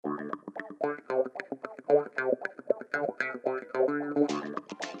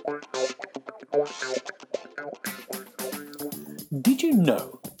Did you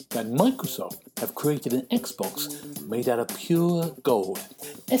know that Microsoft have created an Xbox made out of pure gold,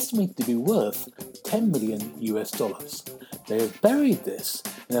 estimated to be worth $10 million US? They have buried this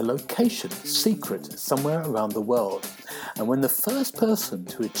in a location secret somewhere around the world, and when the first person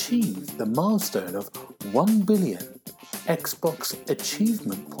to achieve the milestone of 1 billion Xbox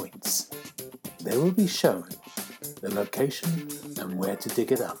achievement points, they will be shown the location and where to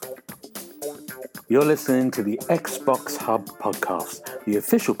dig it up. You're listening to the Xbox Hub podcast, the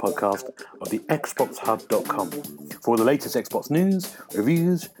official podcast of the XboxHub.com. For the latest Xbox news,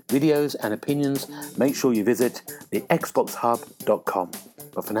 reviews, videos, and opinions, make sure you visit the XboxHub.com.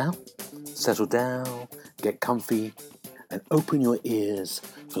 But for now, settle down, get comfy, and open your ears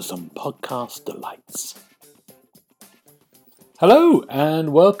for some podcast delights. Hello,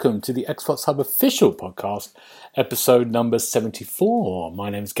 and welcome to the Xbox Hub official podcast, episode number 74.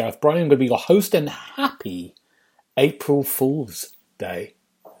 My name is Gareth Bryan. I'm going to be your host, and happy April Fool's Day.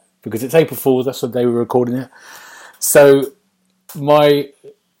 Because it's April Fool's, that's the day we're recording it. So, my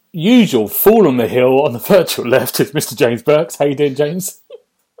usual fool on the hill on the virtual left is Mr. James Burks. How you doing, James?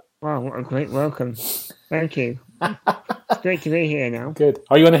 Wow, what a great welcome. Thank you. It's great to be here now. Good.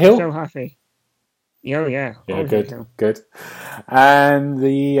 Are you on a hill? I'm so happy. Oh, yeah. Yeah, good.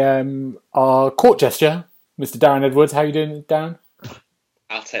 And our court gesture, Mr. Darren Edwards. How you doing, Darren?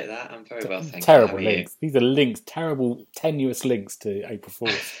 I'll take that. I'm very well, thank Terrible you. links. These are links, terrible, tenuous links to April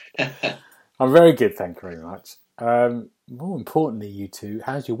Fool's. I'm very good, thank you very much. More importantly, you two,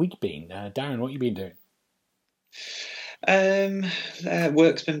 how's your week been? Darren, what have you been doing?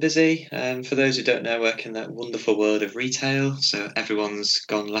 Work's been busy. For those who don't know, I work in that wonderful world of retail. So everyone's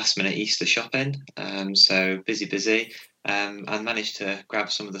gone last minute Easter shopping. So busy. I managed to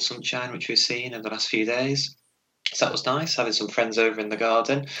grab some of the sunshine which we've seen over the last few days. So that was nice, having some friends over in the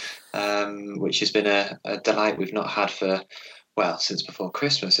garden, which has been a delight we've not had for, since before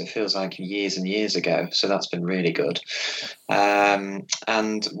Christmas. It feels like years and years ago. So that's been really good.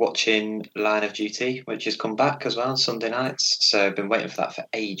 And watching Line of Duty, which has come back as well on Sunday nights. So I've been waiting for that for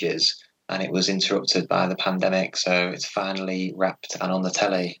ages. And it was interrupted by the pandemic. So it's finally wrapped and on the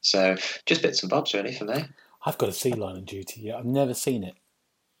telly. So just bits and bobs really for me. I've got to see Line of Duty yet. I've never seen it.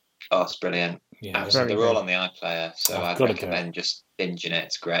 Oh, it's brilliant. Yeah, absolutely. They're all on the iPlayer. So I'd recommend just binging it.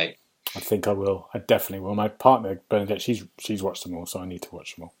 It's great. I think I will. I definitely will. My partner, Bernadette, she's watched them all, so I need to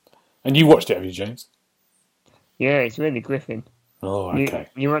watch them all. And you watched it, have you, James? Yeah, it's really gripping. Oh, okay.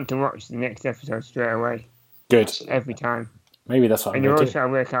 You want to watch the next episode straight away. Good. Absolutely. Every time. Maybe that's what I'm going to do. And you're also trying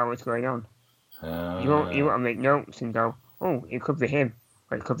to work out what's going on. You want to make notes and go, oh, it could be him,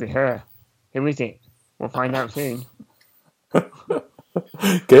 or it could be her. Who is it? We'll find out soon.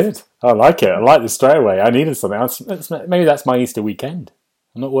 Good. I like it. I like this straight away. I needed something else. Maybe that's my Easter weekend.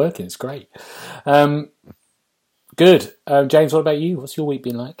 I'm not working. It's great. Good. James, what about you? What's your week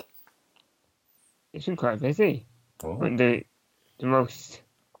been like? It's been quite busy. Oh. But the most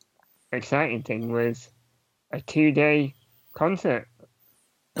exciting thing was a 2-day concert.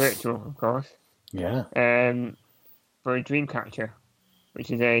 Virtual, of course. Yeah. For Dreamcatcher,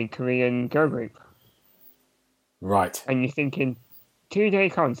 which is a Korean girl group. Right. And you're thinking, 2-day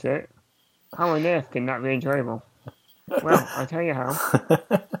concert? How on earth can that be enjoyable? Well, I'll tell you how.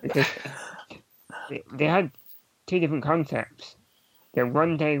 Because they had two different concepts. The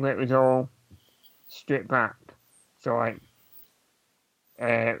one day where it was all stripped back. So like,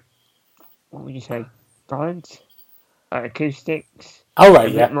 what would you say? Ballads? Acoustics? Oh, right,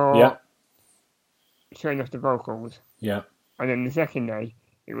 a bit more yeah. showing off the vocals. Yeah. And then the second day,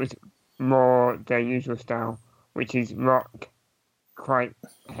 it was more their usual style, which is rock, quite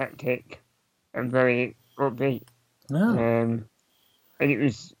hectic, and very upbeat. Oh. And it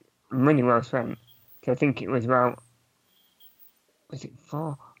was money well spent. So I think it was about, was it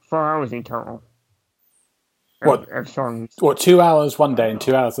 4 hours in total? Of songs. What, 2 hours one day and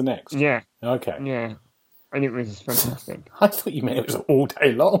 2 hours the next? Yeah. Okay. Yeah. And it was fantastic. I thought you meant it was all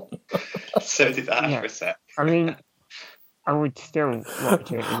day long. So did I for a sec. I mean, I would still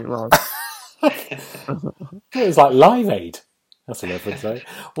watch it if it was. It was like Live Aid. That's what I would say.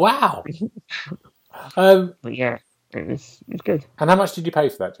 Wow. But yeah, it was good. And how much did you pay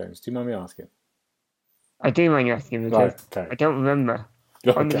for that, James? Do you mind me asking? I do mind you asking because okay. I don't remember.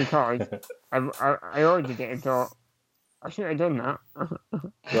 Okay. Only because I ordered it and thought, I should have done that.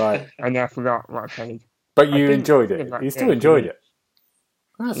 Right. And I forgot what I paid. But you enjoyed it. You still enjoyed it.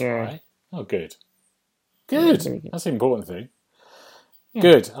 That's right. Oh, good. Good. That's the important thing. Yeah.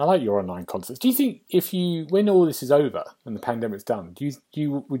 Good. I like your online concerts. Do you think when all this is over and the pandemic's done,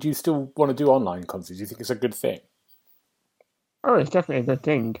 would you still want to do online concerts? Do you think it's a good thing? Oh, it's definitely a good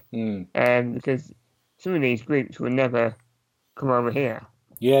thing. Mm. Because some of these groups will never come over here.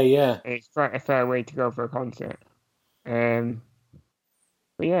 Yeah. It's quite a fair way to go for a concert. But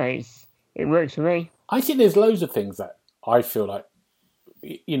yeah, it works for me. I think there's loads of things that I feel like,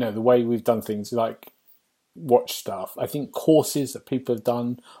 the way we've done things, like watch stuff. I think courses that people have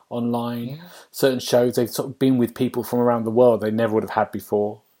done online, certain shows, they've sort of been with people from around the world they never would have had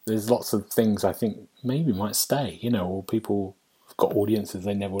before. There's lots of things I think maybe might stay, or people have got audiences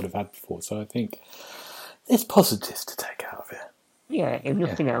they never would have had before. So I think there's positives to take out of it. Yeah, if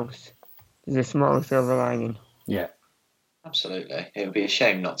nothing else, there's a small silver lining. Yeah. Absolutely. It would be a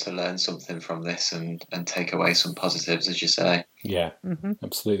shame not to learn something from this and take away some positives, as you say. Yeah, Mm-hmm.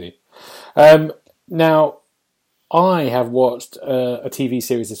 absolutely. Now, I have watched a TV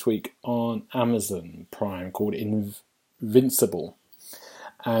series this week on Amazon Prime called Invincible.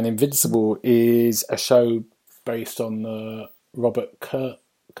 And Invincible is a show based on Robert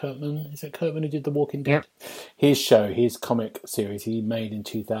Kirkman. Is it Kirkman who did The Walking Dead? Yep. His comic series he made in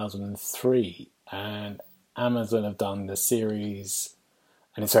 2003. And Amazon have done the series,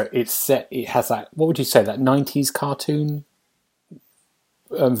 and so it's set. It has that. What would you say? That 90s cartoon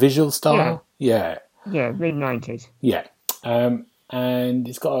visual style. Yeah, mid 90s. Yeah, and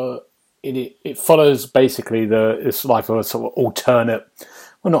it's got it follows basically this life of a sort of alternate,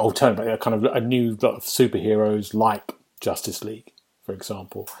 well, not alternate, but kind of a new lot of superheroes like Justice League, for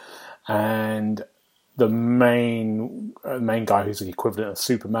example, and the main guy who's the equivalent of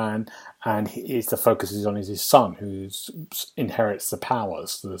Superman, and the focus is on his son who inherits the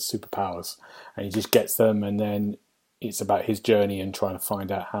superpowers, and he just gets them, and then it's about his journey and trying to find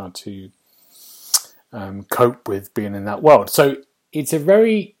out how to cope with being in that world. So it's a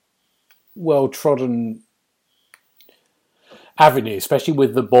very well-trodden avenue, especially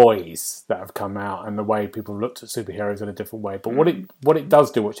with The Boys that have come out and the way people have looked at superheroes in a different way. But what it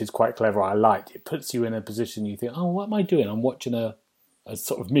does do, which is quite clever, I liked, it puts you in a position you think, oh, what am I doing? I'm watching a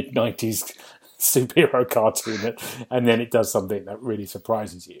sort of mid-90s superhero cartoon, and then it does something that really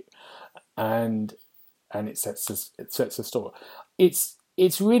surprises you. And it sets a story. It's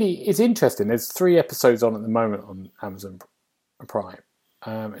interesting. There's 3 episodes on at the moment on Amazon Prime.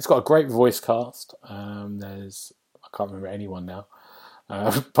 It's got a great voice cast. I can't remember anyone now,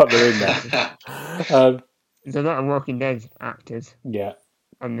 but they're in there. There's a lot of Walking Dead actors. Yeah.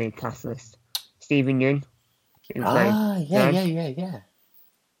 On the cast list. Stephen Yeun. Yeah.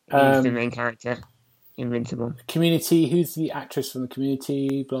 He's the main character. Invincible. Community. Who's the actress from the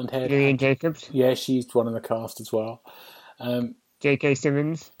Community? Blonde hair. Gillian Jacobs. Yeah, she's one of the cast as well. J.K.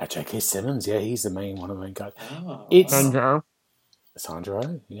 Simmons. J.K. Simmons. Yeah, he's one of the main guys. Oh, it's Sandra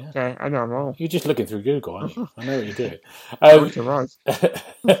Oh. Yeah. Okay, I know them all. You're just looking through Google, aren't you? I know what you're doing. I wish it was.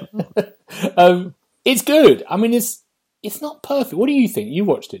 It's good. I mean, it's not perfect. What do you think? You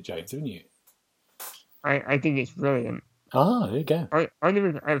watched it, James, haven't you? I think it's brilliant. Ah, there you go. I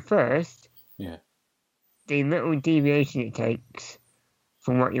never, at first, yeah, the little deviation it takes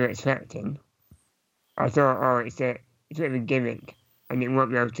from what you're expecting, I thought, it's a bit of a gimmick, and it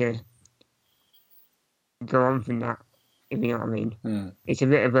won't be able to go on from that, if you know what I mean. Mm. It's a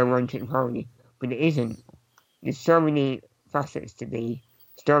bit of a one-trick pony, but it isn't. There's so many facets to the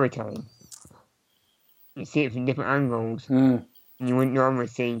storytelling. You see it from different angles, and you wouldn't normally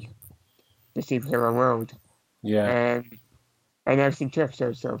see the superhero world. Yeah. And I've seen 2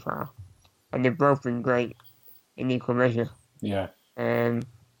 episodes so far, and they've both been great in equal measure. Yeah.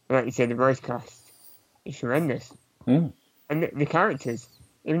 Like you said, the voice cast is horrendous. Mm. And the characters,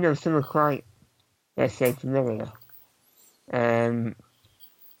 even though some are quite, let's say, familiar,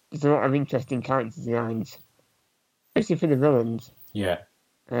 there's a lot of interesting character designs, especially for the villains. Yeah.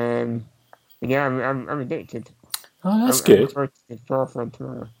 Yeah, I'm addicted. Oh, that's good. I'm going to the 4th one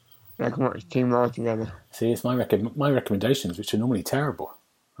tomorrow. I can watch 2 more together. See, it's my recommendations, which are normally terrible,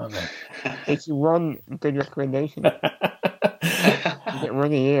 aren't they? It's one good recommendation. You get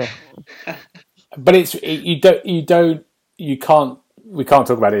one a year. But we can't talk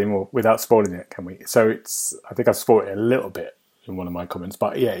about it anymore without spoiling it, can we? So I think I've spoiled it a little bit in one of my comments,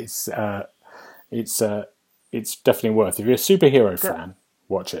 but yeah, it's definitely worth. If you're a superhero fan,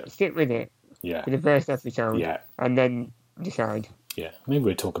 watch it. Stick with it. Yeah. For the first episode. Yeah. And then decide. Yeah, maybe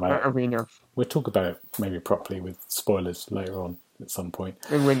we'll talk about That'll be enough. We'll talk about it maybe properly with spoilers later on at some point.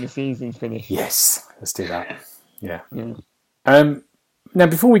 And when the season's finished. Yes, let's do that. Yeah. Yeah. Now,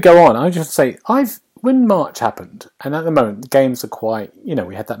 before we go on, I just say when March happened, and at the moment the games are quite.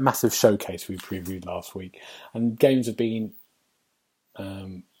 We had that massive showcase we previewed last week, and games have been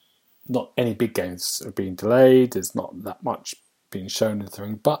Not any big games have been delayed. There's not that much being shown in the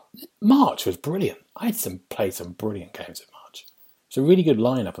thing. But March was brilliant. I had played some brilliant games in March. It's a really good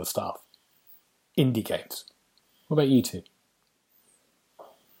lineup of stuff. Indie games. What about you two?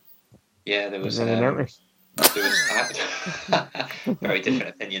 Yeah, there was very different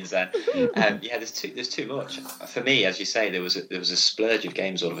opinions then. Yeah, there's too much for me. As you say, there was a splurge of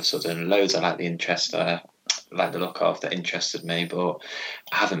games all of a sudden. Loads I like the interest, like the look of that interested me, but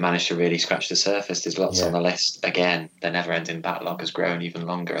I haven't managed to really scratch the surface. There's lots on the list. Again, the never-ending backlog has grown even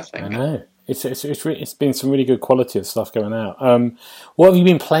longer, I think. I know it's been some really good quality of stuff going out. What have you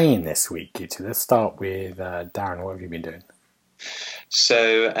been playing this week, you two? Let's start with Darren. What have you been doing?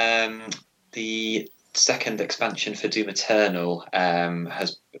 So the second expansion for Doom Eternal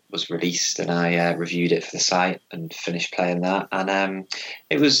was released, and I reviewed it for the site and finished playing that, and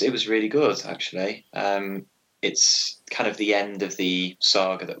it was really good actually. It's kind of the end of the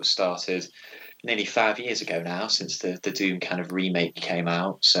saga that was started nearly 5 years ago now, since the Doom kind of remake came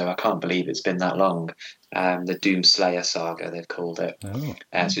out. So I can't believe it's been that long. The Doom Slayer saga, they've called it. Oh.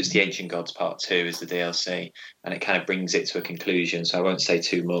 So it's the Ancient Gods Part 2 is the DLC, and it kind of brings it to a conclusion. So I won't say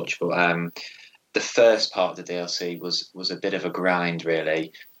too much, but the first part of the DLC was a bit of a grind,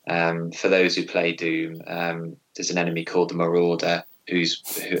 really. For those who play Doom, there's an enemy called the Marauder who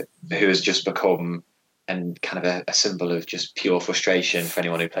has just become and kind of a symbol of just pure frustration for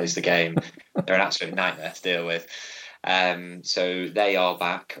anyone who plays the game. They're an absolute nightmare to deal with. So they are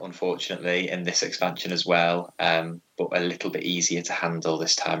back, unfortunately, in this expansion as well, but a little bit easier to handle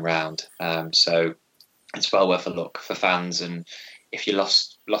this time round. So it's well worth a look for fans, and if you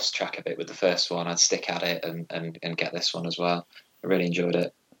lost track of it with the first one, I'd stick at it and get this one as well. I really enjoyed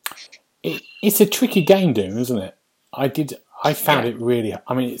it. It's a tricky game, Doom, isn't it? I found it really.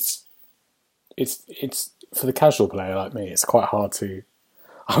 I mean, it's for the casual player like me. It's quite hard to.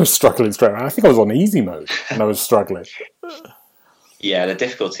 I was struggling straight away. I think I was on easy mode and I was struggling. Yeah, the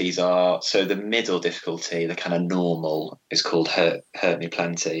difficulties are so the middle difficulty, the kind of normal, is called Hurt Me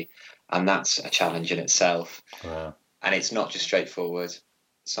Plenty, and that's a challenge in itself. Wow. And it's not just straightforward.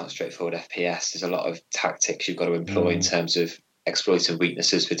 It's not a straightforward FPS. There's a lot of tactics you've got to employ in terms of exploiting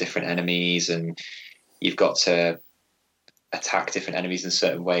weaknesses for different enemies, and you've got to attack different enemies in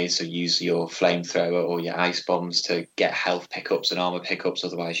certain ways. So use your flamethrower or your ice bombs to get health pickups and armor pickups.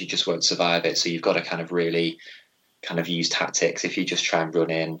 Otherwise, you just won't survive it. So you've got to kind of really kind of use tactics. If you just try and run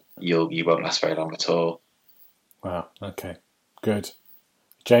in, you won't last very long at all. Wow. Okay. Good.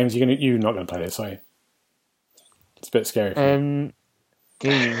 James, you're not going to play this, are you? It's a bit scary. Do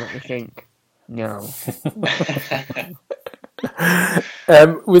you want to think? No.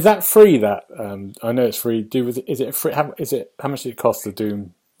 Was that free? That I know it's free. Is it free? How much did it cost the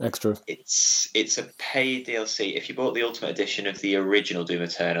Doom extra? It's a paid DLC. If you bought the Ultimate Edition of the original Doom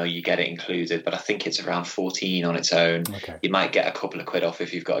Eternal, you get it included. But I think it's around 14 on its own. Okay. You might get a couple of quid off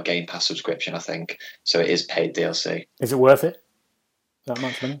if you've got a Game Pass subscription, I think. So it is paid DLC. Is it worth it? That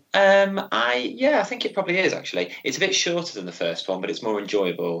much money? I think it probably is actually. It's a bit shorter than the first one, but it's more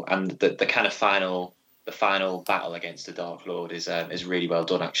enjoyable, and the kind of final battle against the Dark Lord is really well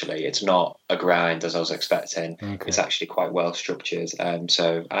done. Actually, it's not a grind as I was expecting. Okay. It's actually quite well structured.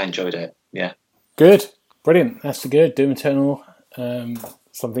 So I enjoyed it. Yeah. Good, brilliant. That's good. Doom Eternal.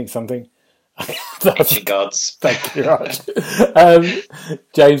 Something. Ancient Gods. Thank you, Raj.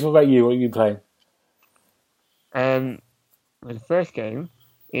 James, what about you? What have you been playing? The first game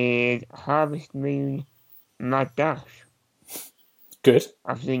is Harvest Moon Mad Dash. Good.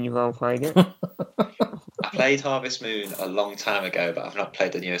 I've seen you've all played it. I played Harvest Moon a long time ago, but I've not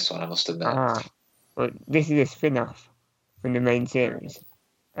played the newest one, I must admit. But this is a spin-off from the main series.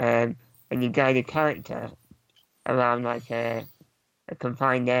 And you guide a character around like a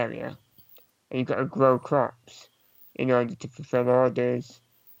confined area. And you've got to grow crops in order to fulfill orders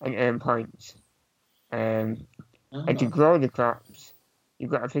and earn points. And to grow the crops,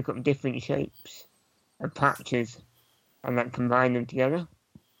 you've got to pick up different shapes and patches and like combine them together.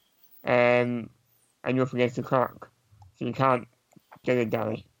 And you're up against the clock, so you can't get a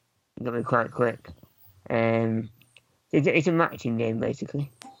dally. You've got to be quite quick. It's a matching game basically.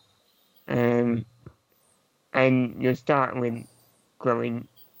 And you're starting with growing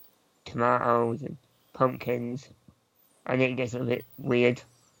tomatoes and pumpkins, and it gets a bit weird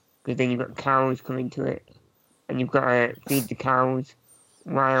because then you've got cows coming to it, and you've got to feed the cows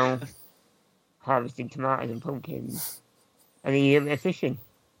while harvesting tomatoes and pumpkins, and then you're fishing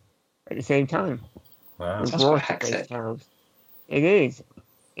at the same time. Wow. With water-based cows. It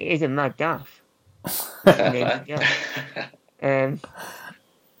is a mad dash.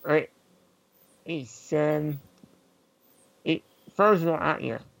 throws a lot at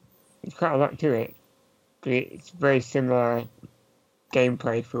you. There's quite a lot to it, but it's very similar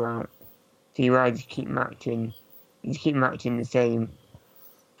gameplay throughout. So you either keep matching the same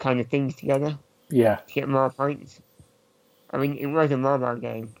kind of things together Yeah. to get more points. I mean, it was a mobile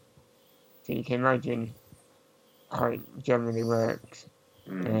game, so you can imagine how it generally works.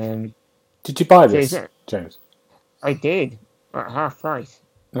 Did you buy So this, James? I did, at half price.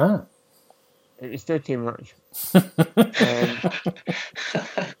 Ah. It was still too much.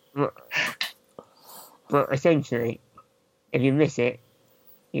 But essentially, if you miss it,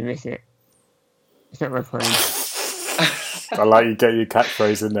 you miss it. It's not my point. I like you get your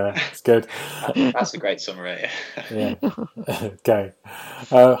catchphrase in there. It's good. That's a great summary. Yeah. Okay.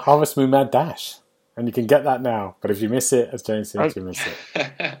 Harvest Moon Mad Dash. And you can get that now. But if you miss it, as James said, you miss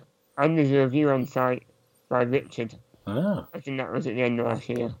it. And there's a review on site by Richard. Ah. I think that was at the end of last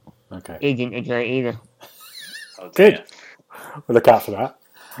year. Okay. He didn't enjoy it either. Oh, Good. We'll look out for that.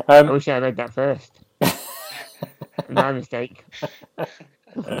 I wish I read that first. My mistake.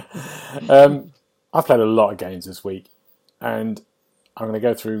 I've played a lot of games this week, and I'm going to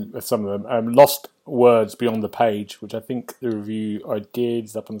go through some of them. Lost Words Beyond the Page, which I think the review I did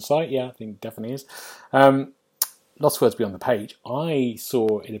is up on the site. Yeah, I think it definitely is. Lost Words Beyond the Page, I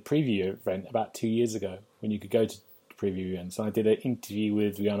saw in a preview event about 2 years ago when you could go to preview events. I did an interview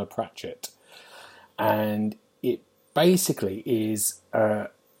with Rihanna Pratchett, and it basically is a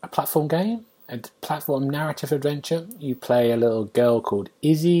platform game, a platform narrative adventure. You play a little girl called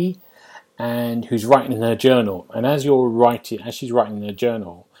Izzy, and who's writing in her journal. And as she's writing in her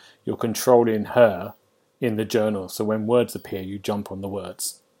journal, you're controlling her in the journal. So when words appear, you jump on the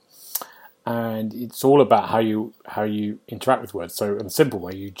words. And it's all about how you interact with words. So in a simple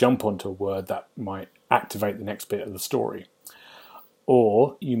way, you jump onto a word that might activate the next bit of the story.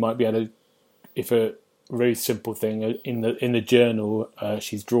 Or you might be able to, if a very simple thing in the journal,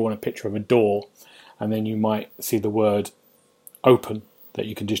 she's drawn a picture of a door, and then you might see the word open that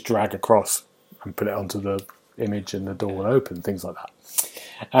you can just drag across and put it onto the image, and the door will open, things like that.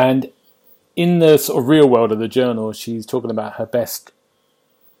 And in the sort of real world of the journal, she's talking about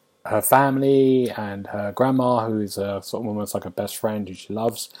her family and her grandma, who is a sort of almost like a best friend who she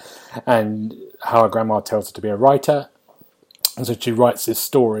loves, and how her grandma tells her to be a writer. And so she writes this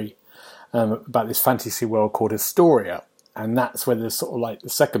story about this fantasy world called Astoria, and that's where the sort of like the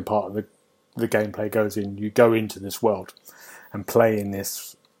second part of the gameplay goes in. You go into this world and play in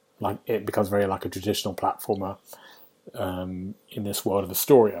this, like it becomes very like a traditional platformer in this world of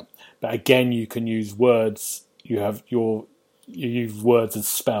Astoria. But again, you can use words. You use words as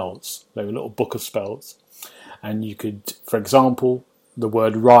spells. They're a little book of spells, and you could, for example, the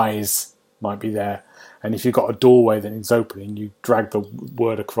word rise might be there, and if you've got a doorway that is opening, you drag the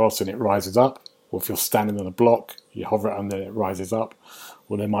word across and it rises up. Or if you're standing on a block, you hover it under and it rises up.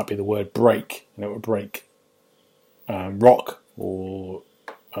 Or there might be the word break, and it will break rock or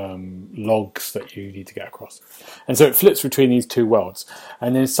logs that you need to get across. And so it flips between these two worlds.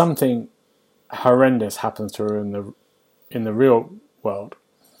 And then something horrendous happens to her in the real world,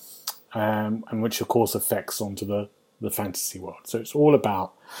 and which of course affects onto the fantasy world. So it's all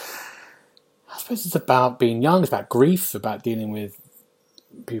about, I suppose it's about being young, it's about grief, about dealing with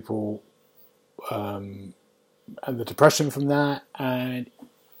people and the depression from that, and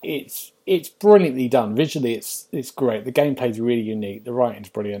it's brilliantly done. Visually, it's great. The gameplay's really unique. The writing's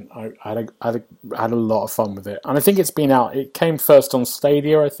brilliant. I had a lot of fun with it, and I think it's been out. It came first on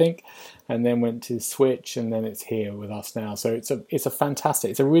Stadia, I think, and then went to Switch, and then it's here with us now. So it's a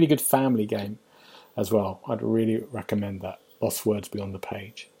fantastic. It's a really good family game as well. I'd really recommend that. Lost Words Beyond the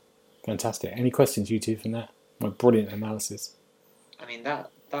Page. Fantastic. Any questions, you two, from that? My brilliant analysis. I mean,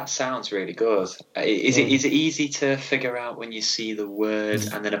 that sounds really good. Is it easy to figure out when you see the word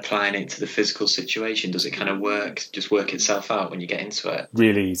and then applying it to the physical situation? Does it kind of work itself out when you get into it?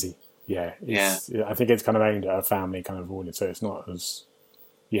 Really easy. Yeah. I think it's kind of aimed at a family kind of audience, so it's not as...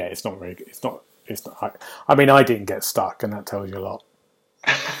 Yeah, it's not very... It's not... I mean, I didn't get stuck, and that tells you a lot.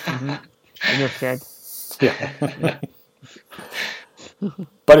 Enough said. Yeah.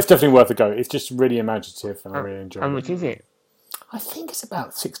 But it's definitely worth a go. It's just really imaginative, and I really enjoy it. How much is it? I think it's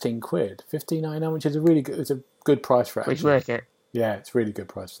about £16, $15.99, which is a good price for it. It's worth it. Yeah, it's a really good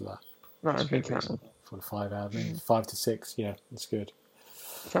price for that. Right, I think that. For the 5 hours, 5 to 6. Yeah, it's good.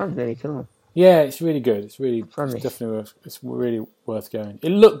 Sounds really cool. Yeah, it's really good. It's definitely really worth going. It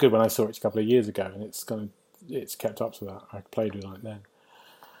looked good when I saw it a couple of years ago, and it's kept up to that. I played with it then.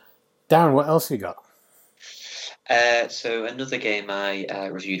 Darren, what else have you got? So another game I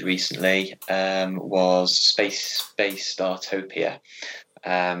reviewed recently was Space Startopia.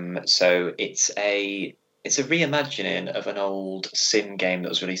 So it's a it's a reimagining of an old sim game that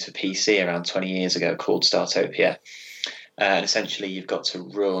was released for PC around 20 years ago called Startopia. And essentially, you've got to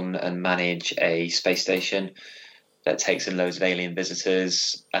run and manage a space station that takes in loads of alien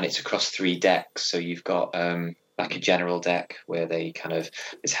visitors, and it's across 3 decks. So you've got like a general deck where there's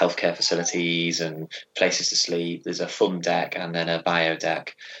healthcare facilities and places to sleep. There's a fun deck and then a bio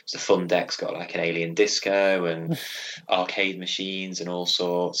deck. So the fun deck's got like an alien disco and arcade machines and all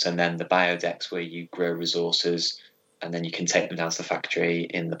sorts. And then the bio deck's where you grow resources, and then you can take them down to the factory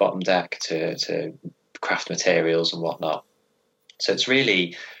in the bottom deck to craft materials and whatnot. So it's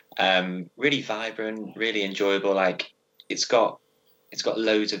really really vibrant, really enjoyable. Like it's got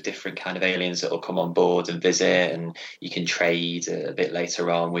loads of different kind of aliens that will come on board and visit, and you can trade a bit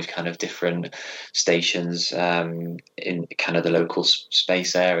later on with kind of different stations in kind of the local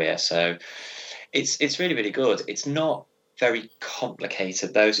space area. So it's really, really good. It's not very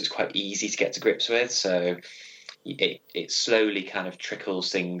complicated though, so it's quite easy to get to grips with. So it slowly kind of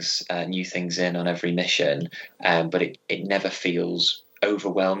trickles new things in on every mission, but it never feels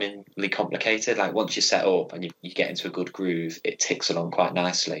overwhelmingly complicated. Like once you're set up and you get into a good groove, it ticks along quite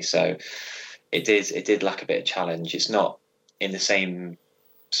nicely. So it did lack a bit of challenge. It's not in the same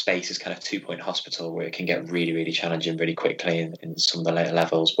space as kind of 2 Point Hospital, where it can get really, really challenging really quickly in some of the later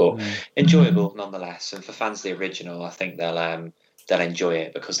levels, but enjoyable nonetheless. And for fans of the original, I think they'll enjoy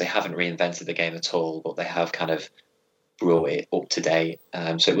it because they haven't reinvented the game at all, but they have kind of brought it up to date.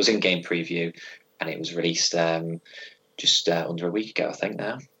 So it was in game preview, and it was released just under a week ago, I think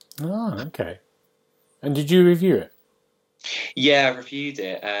now. Oh, okay. And did you review it? Yeah, I reviewed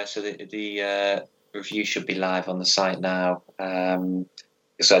it. So the review should be live on the site now.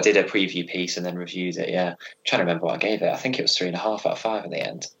 So I did a preview piece and then reviewed it. Yeah, I'm trying to remember what I gave it. I think it was 3.5 out of 5 in the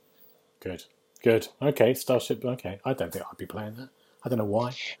end. Good. Okay, Starship. Okay, I don't think I'd be playing that. I don't know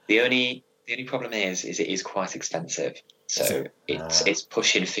why. The only problem is it is quite expensive. So it's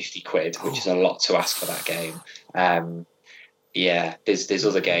pushing £50, which is a lot to ask for that game. There's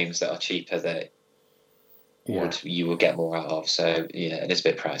other games that are cheaper that you will get more out of. So yeah, it is a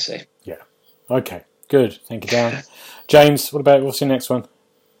bit pricey. Yeah. Okay. Good. Thank you, Dan. James, what's your next one?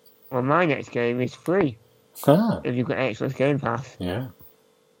 Well, my next game is free. If you've got Xbox Game Pass. Yeah.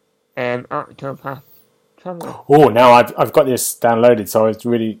 Octopath Traveler. Oh, now I've got this downloaded, so I was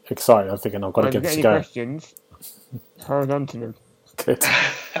really excited. I'm thinking I've got to give this a go. Questions, hold on to them. Good.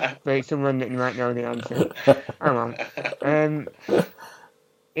 But it's someone that you might know the answer. Hang on.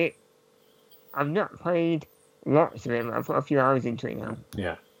 I've not played lots of it, but I've put a few hours into it now.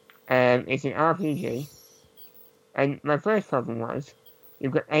 Yeah. It's an RPG, and my first problem was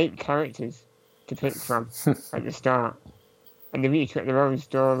you've got 8 characters to pick from at the start, and they've each got their own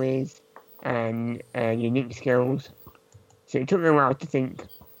stories and unique skills. So it took me a while to think,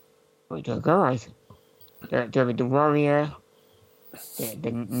 what do I go as? Do I have the warrior,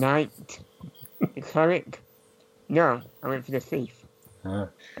 the knight, the cleric? No, I went for the thief.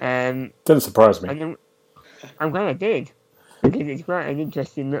 Doesn't surprise me. And I'm glad I did, because it's quite an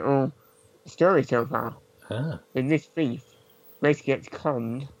interesting little story so far. And this thief basically gets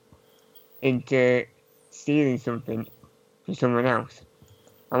conned into stealing something from someone else.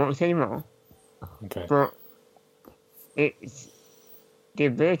 I won't say more. Okay. But it's the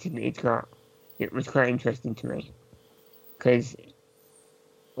ability that it's got. It was quite interesting to me, because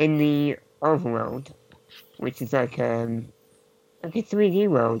in the overworld, which is like a 3D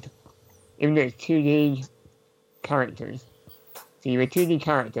world, even though it's 2D characters, so you're a 2D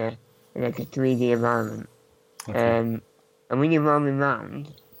character in like a 3D environment. Okay. And when you're roaming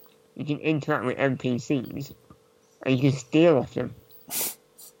around, you can interact with NPCs and you can steal off them.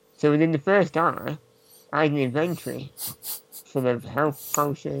 So within the first hour, I had an inventory full of health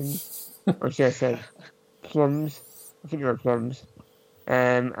potions, or should I say plums? I think they were plums.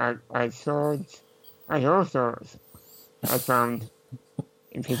 I had swords. I had all sorts I found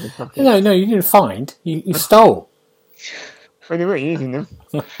in people's pockets. No, you didn't find. You stole. Well, they weren't using them.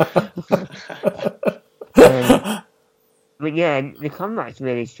 But yeah, the combat's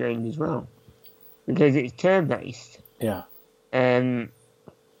really strange as well, because it's turn-based. Yeah.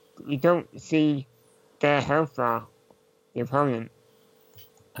 You don't see their health bar, the opponent.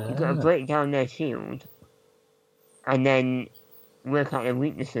 You've got to break down their shield, and then work out their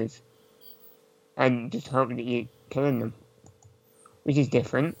weaknesses, and just hope that you're killing them, which is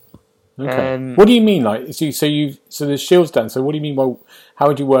different. Okay. What do you mean, like so the shield's done? So what do you mean? Well, how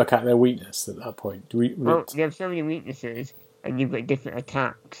would you work out their weakness at that point? Well, you have so many weaknesses, and you've got different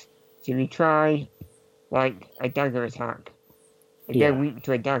attacks. So if you try, like a dagger attack, if they're weak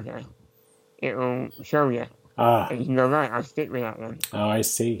to a dagger, it'll show you. And you can go, right, I'll stick with that then. Oh, I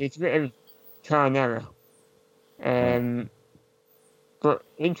see. It's a bit of trial and error. But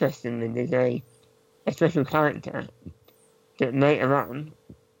interestingly, there's a special character that later on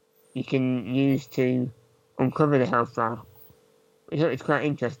you can use to uncover the health bar. I thought it's quite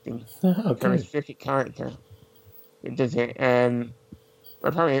interesting. Oh, So a good. specific character that does it.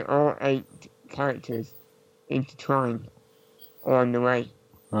 Apparently all 8 characters intertwine along the way.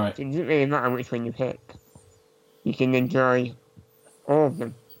 Right. So it doesn't really matter which one you pick. You can enjoy all of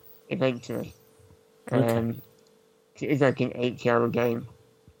them eventually. Okay. It is like an 8-hour game.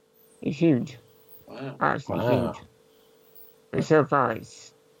 It's huge. Wow. Absolutely Wow. huge. But so far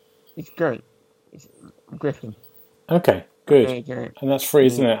it's great. It's gripping. Okay. Good. Very good. And that's free,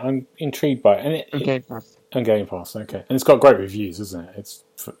 isn't it? I'm intrigued by it. And it Game Pass. on Game Pass. Okay. And it's got great reviews, isn't it? It's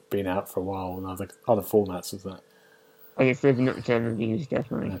been out for a while on other formats, isn't it? And it's living up to their reviews,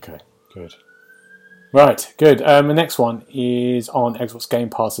 definitely. Okay. Good. Right, good. The next one is on Xbox Game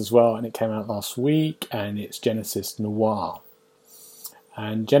Pass as well, and it came out last week, and it's Genesis Noir.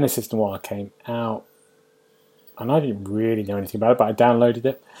 And Genesis Noir came out, and I didn't really know anything about it, but I downloaded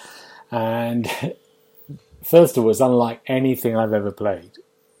it. And first of all, it's unlike anything I've ever played.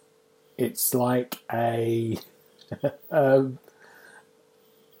 It's like a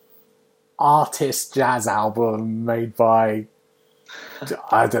artist jazz album made by,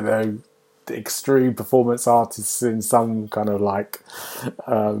 I don't know, extreme performance artists in some kind of like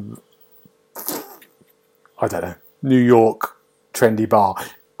I don't know, New York trendy bar.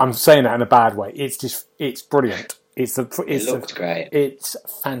 I'm saying that in a bad way. It's brilliant. It looked great. It's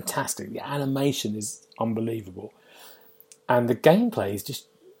fantastic. The animation is unbelievable, and the gameplay is just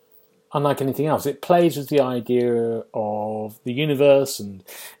unlike anything else. It plays with the idea of the universe, and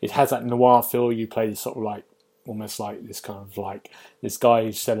it has that noir feel. You play this sort of like almost like this kind of like this guy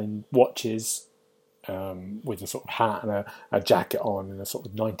who's selling watches with a sort of hat and a jacket on in a sort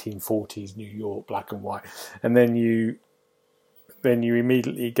of 1940s New York, black and white. And then you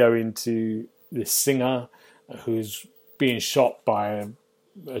immediately go into this singer who's being shot by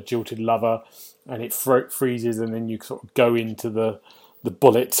a jilted lover, and it freezes, and then you sort of go into the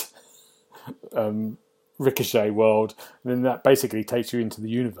bullet ricochet world, and then that basically takes you into the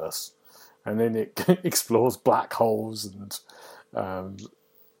universe. And then it explores black holes and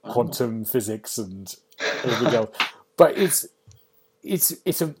quantum physics and everything else. But the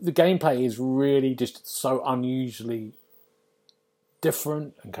gameplay is really just so unusually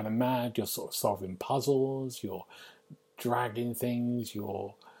different and kind of mad. You're sort of solving puzzles. You're dragging things.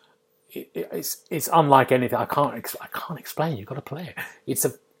 It's unlike anything. I can't explain. You've got to play it.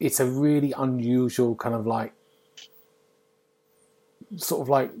 It's a really unusual kind of like sort of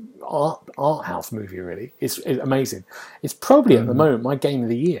like art house movie. Really, it's amazing. It's probably at the moment my game of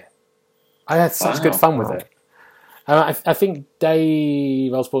the year. I had such good fun with it. I think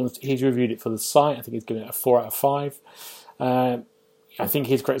Dave Osborne, he's reviewed it for the site. I think he's given it a 4 out of 5. I think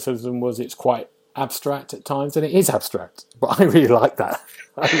his criticism was it's quite abstract at times, and it is abstract. But I really like that.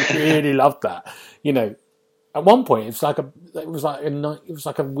 I really loved that. You know, at one point it was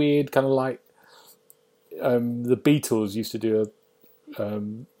like a weird kind of like the Beatles used to do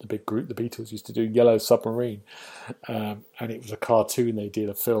the big group, the Beatles used to do Yellow Submarine, and it was a cartoon they did,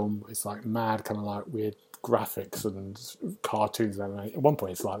 a film. It's like mad, kind of like weird graphics and cartoons. At one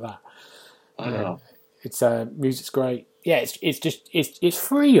point, it's like that. It's music's great. Yeah, it's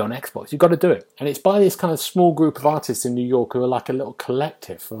free on Xbox. You've got to do it, and it's by this kind of small group of artists in New York who are like a little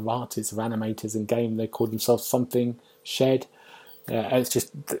collective of artists, of animators and game. They call themselves Something Shed. And it's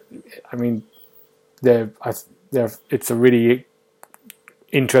just, I mean, it's a really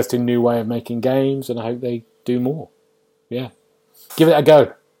interesting new way of making games, and I hope they do more. Yeah, give it a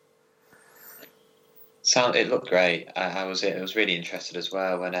go. It looked great. I was really interested as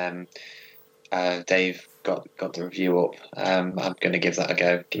well when Dave got the review up. I'm going to give that a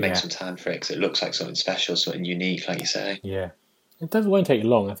go. Make some time for it because it looks like something special, something unique, like you say. Yeah, won't take you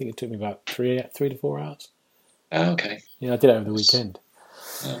long. I think it took me about 3 to 4 hours. Oh, okay. Yeah, I did it over the weekend.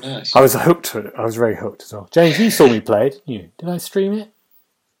 Oh, nice. I was hooked to it. I was very hooked as well. James, you saw me play it, didn't you? Did I stream it?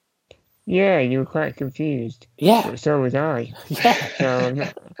 Yeah, you were quite confused. Yeah. But so was I. Yeah. So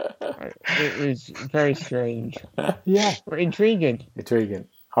it was very strange. Yeah. But intriguing.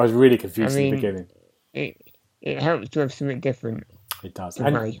 I was really confused in the beginning. It helps to have something different. It does.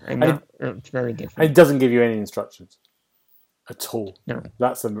 And that looked very different. And it doesn't give you any instructions at all. No.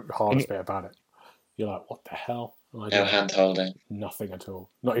 That's the hardest bit about it. You're like, what the hell? No hand holding. Nothing at all.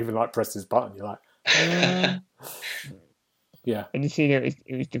 Not even like press this button. You're like, yeah. And you see that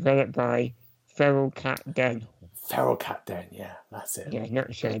it was developed by Feral Cat Den. Feral Cat Den, yeah, that's it. Yeah,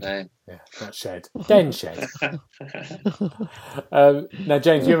 not Shed. Yeah, not Shed. Den Shed. Now,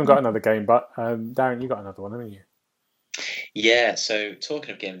 James, you haven't got another game, but Darren, you got another one, haven't you? Yeah, so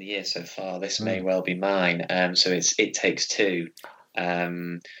talking of game of the year so far, this may well be mine. So it's It Takes Two,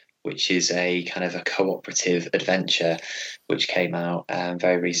 um, which is a kind of a cooperative adventure which came out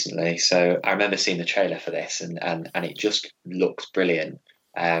very recently. So I remember seeing the trailer for this, and it just looks brilliant.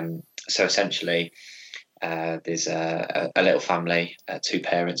 So essentially, there's a little family, two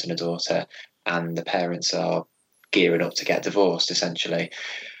parents and a daughter, and the parents are gearing up to get divorced, essentially.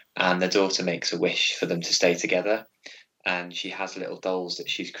 And the daughter makes a wish for them to stay together, and she has little dolls that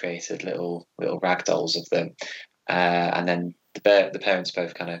she's created, little rag dolls of them. And then the parents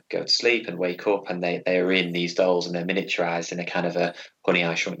both kind of go to sleep and wake up, and they are in these dolls, and they're miniaturized in a kind of a Honey,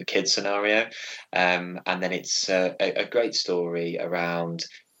 I Shrunk the Kids scenario. And then it's a great story around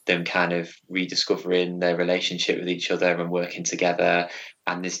them kind of rediscovering their relationship with each other and working together.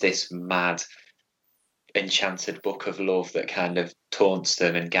 And there's this mad enchanted book of love that kind of taunts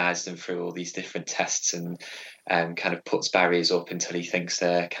them and guides them through all these different tests, and kind of puts barriers up until he thinks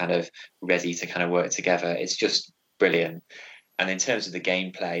they're kind of ready to kind of work together. It's just brilliant. And in terms of the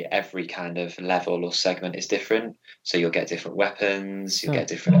gameplay, every kind of level or segment is different. So you'll get different weapons, you'll get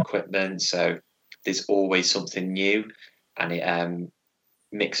different equipment. So there's always something new, and it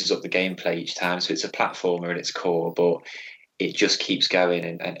mixes up the gameplay each time. So it's a platformer at its core, but it just keeps going,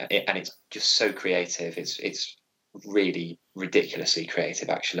 and it's just so creative. It's really ridiculously creative,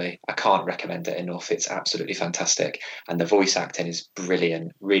 actually. I can't recommend it enough. It's absolutely fantastic, and the voice acting is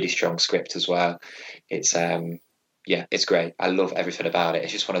brilliant. Really strong script as well. It's yeah, it's great. I love everything about it.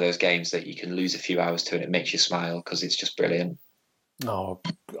 It's just one of those games that you can lose a few hours to and it makes you smile because it's just brilliant. Oh,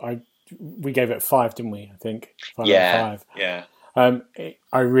 we gave it 5, didn't we? I think 5 Yeah, out of 5. yeah.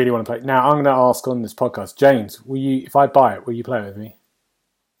 I really want to play. Now, I'm going to ask on this podcast, James, will you, if I buy it, will you play it with me?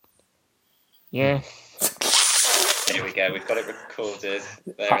 Yeah. Here we go. We've got it recorded.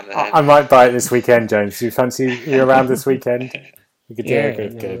 There and then. I might buy it this weekend, James. Do you fancy you around this weekend? We could do Yeah,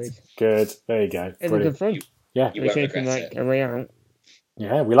 it. Good. There you go. It was good fun. Yeah. You won't We're regret like it. a way out.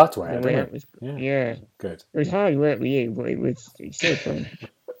 Yeah, we like to wear The it, way don't out we? was, yeah. Good. It was hard work with you, but it's still fun.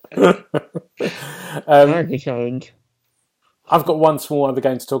 Um, challenge. I've got one small other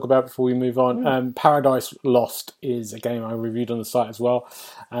game to talk about before we move on. Paradise Lost is a game I reviewed on the site as well.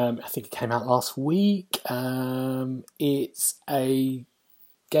 I think it came out last week. It's a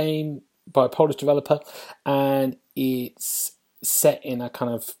game by a Polish developer, and it's set in a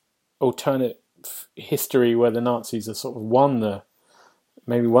kind of alternate history where the Nazis have sort of won the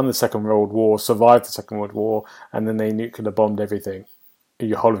Second World War, survived the Second World War, and then they nuclear bombed everything,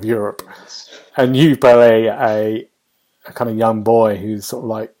 the whole of Europe. And you play a kind of young boy who sort of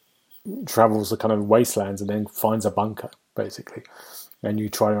like travels the kind of wastelands and then finds a bunker, basically. And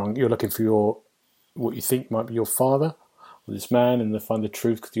you're looking for what you think might be your father, or this man, and they find the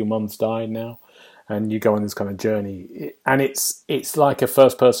truth because your mum's died now. And you go on this kind of journey. And it's like a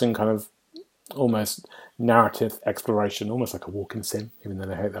first person kind of almost narrative exploration, almost like a walking sim, even though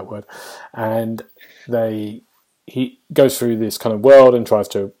they hate that word. And he goes through this kind of world and tries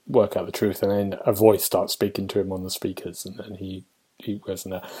to work out the truth, and then a voice starts speaking to him on the speakers, and then he goes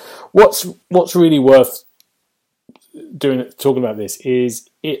in there. What's really worth talking about this is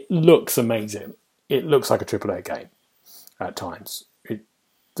it looks amazing. It looks like a AAA game at times.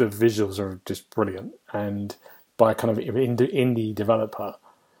 The visuals are just brilliant, and by a kind of indie developer,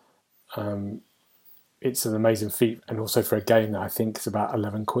 it's an amazing feat, and also for a game that I think is about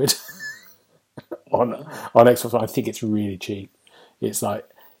 11 quid. on Xbox One. I think it's really cheap. It's like,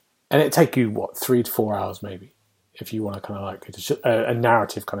 and it'd take you 3 to 4 hours maybe if you want to kind of like a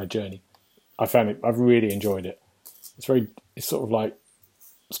narrative kind of journey. I've really enjoyed it. It's sort of like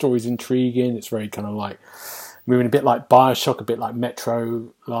story's intriguing. It's very kind of like moving a bit like BioShock, a bit like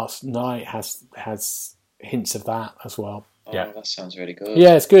Metro last night has hints of that as well. Oh, yeah, that sounds really good.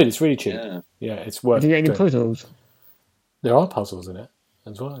 Yeah, it's good. It's really cheap. Yeah, it's worth. Do you get any puzzles? There are puzzles in it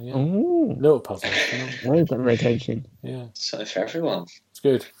as well. Yeah, Ooh. Little puzzles. I've got my attention. Yeah, so for everyone. It's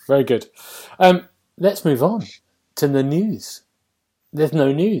good. Very good. Let's move on to the news. There's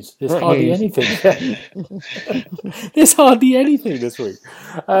no news. There's hardly anything. There's hardly anything this week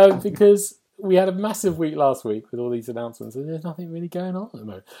because we had a massive week last week with all these announcements, and there's nothing really going on at the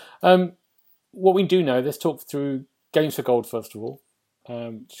moment. What we do know, let's talk through Games for Gold first of all.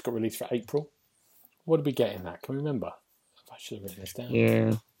 Just got released for April. What did we get in that? Can we remember? I should have written this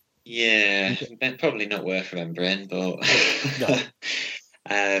down. Yeah, probably not worth remembering, but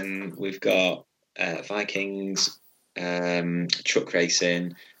we've got Vikings, Truck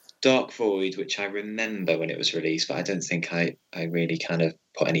Racing, Dark Void, which I remember when it was released, but I don't think I really kind of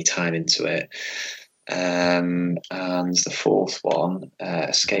put any time into it. And the fourth one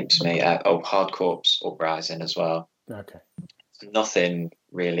escapes me. Hard Corps Uprising as well. Okay. Nothing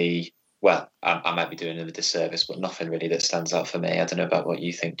really. Well, I might be doing them a disservice, but nothing really that stands out for me. I don't know about what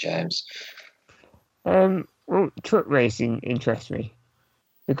you think, James. Well, truck racing interests me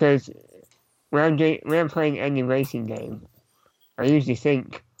because when I'm playing any racing game, I usually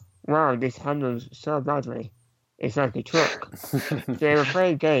think, "Wow, this handles so badly. It's like a truck." So if I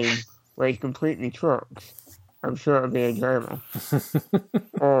play a game where it's completely trucks, I'm sure it'll be enjoyable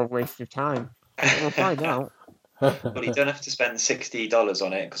or a waste of time. But we'll find out. Well, you don't have to spend $60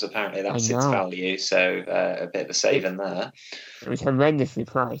 on it because apparently that's its know. value. So a bit of a saving there. It was horrendously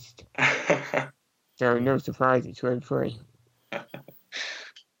priced, so no surprise it's worth free.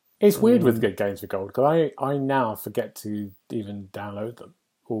 It's weird with good games for gold because I now forget to even download them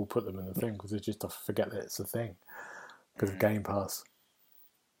or put them in the thing because I forget that it's a thing because of Game Pass.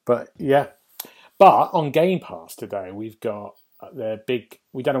 But yeah, but on Game Pass today we've got their big.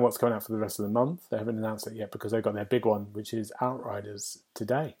 We don't know what's coming out for the rest of the month. They haven't announced it yet because they've got their big one, which is Outriders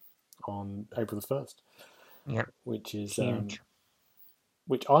today on April the 1st. Yeah, which is huge.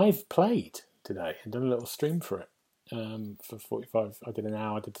 Which I've played today and done a little stream for it. For 45, I did an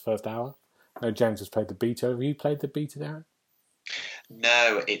hour. I did the first hour. No, James has played the beta. Have you played the beta, Darren?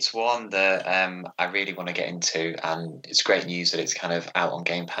 No, it's one that I really want to get into, and it's great news that it's kind of out on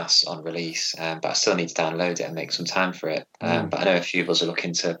Game Pass on release. But I still need to download it and make some time for it. But I know a few of us are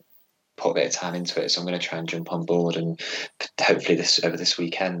looking to put a bit of time into it, so I'm going to try and jump on board and hopefully over this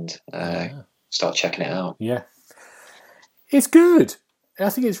weekend start checking it out. Yeah, it's good. I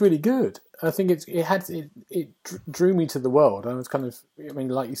think it's really good. I think it drew me to the world. I was kind of, I mean,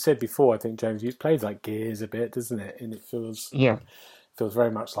 like you said before, I think James, you played like Gears a bit, doesn't it? And it feels feels very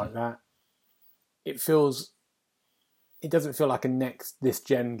much like that. It doesn't feel like this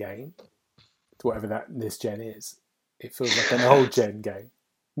gen game, to whatever this gen is. It feels like an old gen game,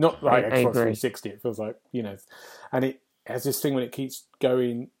 not like Xbox 360. It feels like, and it has this thing when it keeps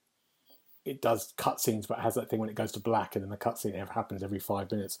going. It does cutscenes, but it has that thing when it goes to black, and then the cutscene happens every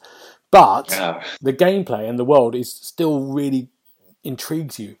 5 minutes. But the gameplay and the world is still really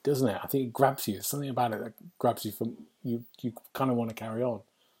intrigues you, doesn't it? I think it grabs you. There's something about it that grabs you from you. You kind of want to carry on.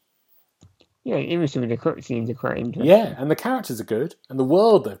 Yeah, even some of the cutscenes are quite interesting. Yeah, and the characters are good, and the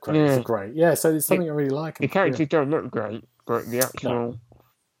world they've created is great. Yeah, so there's something I really like. The characters don't look great, but the actual,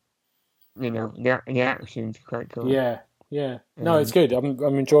 the action's quite cool. Yeah. Yeah, no, it's good. I've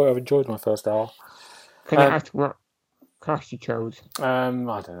enjoyed my first hour. Can I ask what class you chose? I don't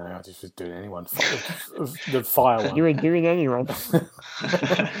know. I just was doing anyone. The fire one. You were doing anyone.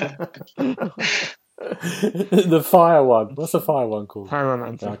 The fire one. What's the fire one called?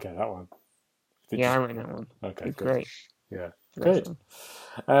 Pyromancer. Okay, that one. I went that one. Okay, it's good. Great. Yeah, good.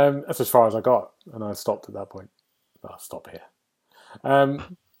 That's as far as I got, and I stopped at that point. I'll stop here.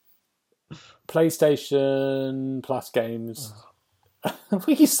 PlayStation Plus games. What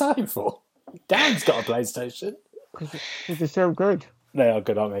are you sighing for? Dan's got a PlayStation. Because they're so good. They are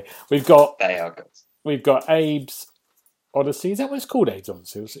good, aren't they? They are good. We've got Abe's Odyssey. Is that what it's called? Abe's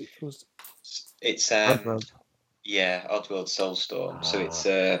Odyssey. It's Oddworld. Yeah, Oddworld Soulstorm.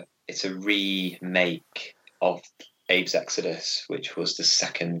 So it's a remake of Abe's Exodus, which was the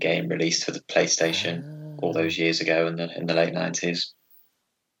second game released for the PlayStation all those years ago in the late 90s.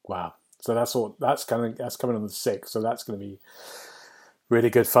 Wow. So that's coming on the 6th, so that's going to be really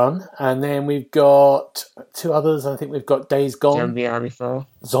good fun. And then we've got 2 others. I think we've got Days Gone. Zombie Army 4.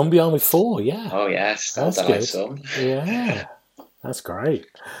 Zombie Army 4, yeah. Oh, yes. That's good. Yeah, that's great.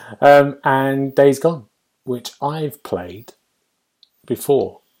 And Days Gone, which I've played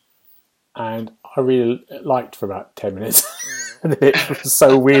before. And I really liked for about 10 minutes. And it was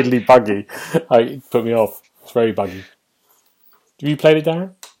so weirdly buggy. It put me off. It's very buggy. Have you played it,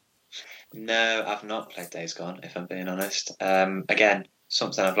 Darren? No, I've not played Days Gone, if I'm being honest. Again,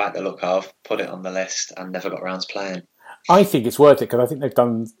 something I've liked the look of, put it on the list, and never got around to playing. I think it's worth it because I think they've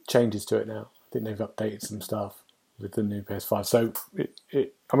done changes to it now. I think they've updated some stuff with the new PS5. So,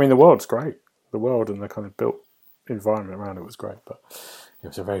 the world's great. The world and the kind of built environment around it was great, but it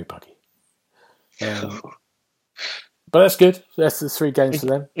was a very buggy. But that's good. That's the 3 games for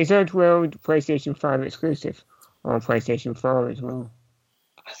them. Is Oddworld PlayStation 5 exclusive? Or PlayStation 4 as well?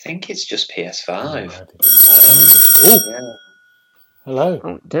 I think it's just PS5. Hello.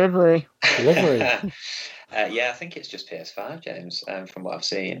 Oh, delivery. Yeah, I think it's just PS5, James, from what I've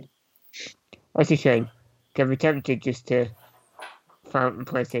seen. That's a shame. Can be tempted just to fountain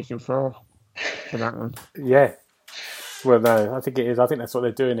PlayStation 4 for that one. Yeah. Well, no, I think it is. I think that's what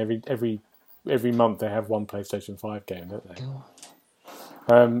they're doing every month. They have one PlayStation 5 game, don't they?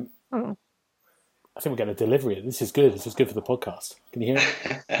 I think we're getting a delivery. This is good. This is good for the podcast. Can you hear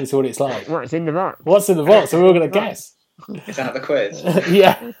it? This is what it's like. What's in the box? What's in the box? So we're all going to guess. Is that the quiz?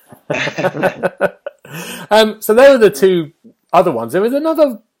 Yeah. So there were the two other ones. There was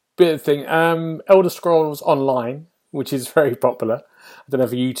another bit of thing. Elder Scrolls Online, which is very popular. I don't know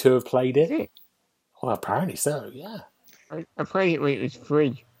if you two have played Is it. it? Well, apparently so. Yeah. I played it when it was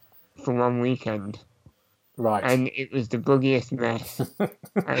free for one weekend, Right. and it was the buggiest mess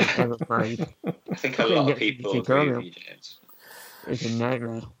I've ever played. I think a lot of people agree with you, James. It was a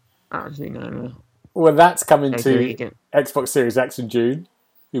nightmare. Absolute nightmare. Well, that's coming I to deleted it. Xbox Series X in June.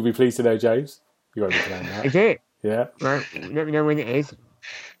 You'll be pleased to know, James. You won't be playing that. Is it? Yeah. Right, let me know when it is.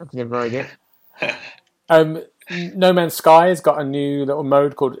 I can avoid it. No Man's Sky has got a new little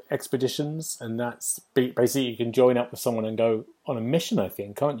mode called Expeditions, and that's basically you can join up with someone and go on a mission, I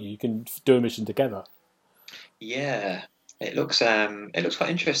think, can't you? You can do a mission together. Yeah, it looks quite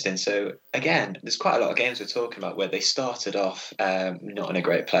interesting. So again, there's quite a lot of games we're talking about where they started off not in a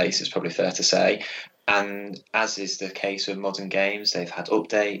great place. It's probably fair to say. And as is the case with modern games, they've had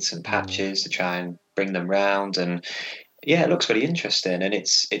updates and patches to try and bring them round. And yeah, it looks really interesting. And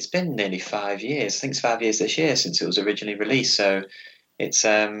it's been nearly 5 years. I think it's 5 years this year since it was originally released. So it's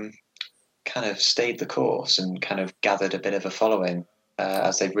kind of stayed the course and kind of gathered a bit of a following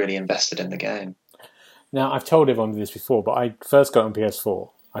as they've really invested in the game. Now, I've told everyone this before, but I first got it on PS4.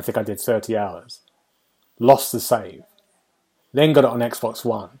 I think I did 30 hours. Lost the save. Then got it on Xbox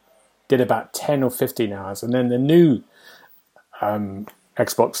One. Did about 10 or 15 hours. And then the new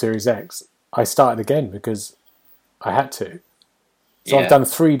Xbox Series X, I started again because I had to. So Yeah. I've done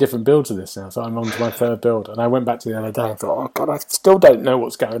 3 different builds of this now. So I'm on to my 3rd build. And I went back to the other day and thought, oh, God, I still don't know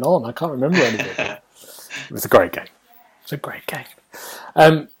what's going on. I can't remember anything. It was a great game. It's a great game.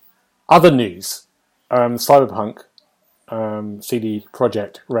 Other news. Cyberpunk, CD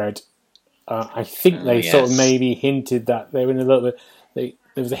Projekt Red. I think they sort of maybe hinted that they were in a little bit.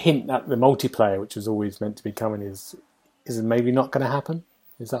 There was a hint that the multiplayer, which was always meant to be coming, is maybe not going to happen.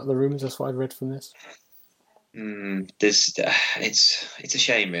 Is that the rumours? That's what I've read from this. It's a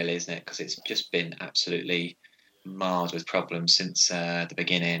shame, really, isn't it? Because it's just been absolutely marred with problems since the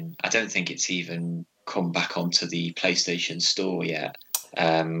beginning. I don't think it's even come back onto the PlayStation Store yet.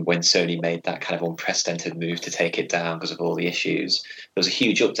 When Sony made that kind of unprecedented move to take it down because of all the issues. There was a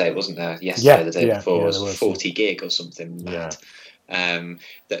huge update, wasn't there, yesterday, the day before? It was 40 gig or something mad.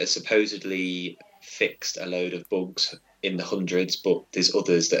 That has supposedly fixed a load of bugs in the hundreds, but there's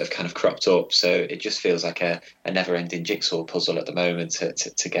others that have kind of cropped up. So it just feels like a never-ending jigsaw puzzle at the moment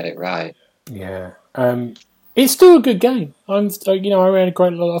to get it right. Yeah. It's still a good game. I had a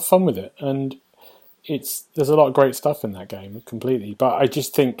great lot of fun with it, and there's a lot of great stuff in that game completely, but I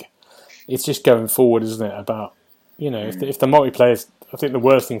just think it's just going forward, isn't it? About if the multiplayer, I think the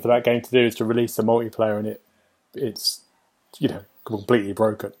worst thing for that game to do is to release the multiplayer and it's completely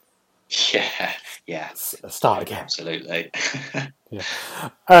broken. Yeah. Start again. Absolutely. Yeah.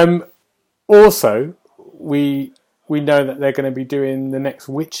 Also, we know that they're going to be doing the next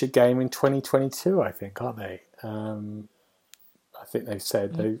Witcher game in 2022. I think, aren't they? I think they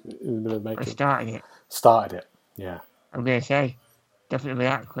said they were making. Started it, yeah. I'm going to say, definitely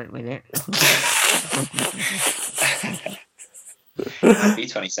that quick with it. It'll be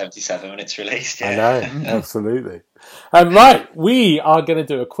 2077 when it's released. Yeah. I know, absolutely. Right, we are going to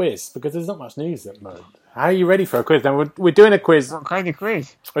do a quiz because there's not much news at the moment. Are you ready for a quiz? Now we're doing a quiz. What kind of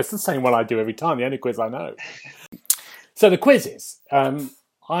quiz? It's the same one I do every time. The only quiz I know. So the quiz is: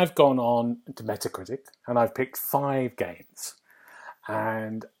 I've gone on to Metacritic and I've picked 5 games.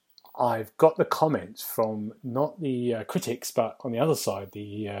 And I've got the comments from not the critics, but on the other side,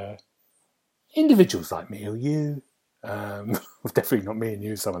 the individuals like me or you. Definitely not me and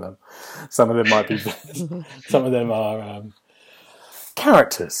you, some of them. Some of them might be... some of them are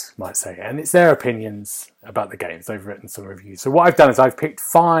characters, might say. And it's their opinions about the games. They've written some reviews. So what I've done is I've picked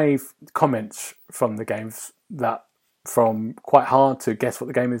 5 comments from the games that from quite hard to guess what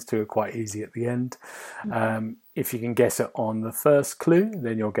the game is to quite easy at the end. If you can guess it on the first clue,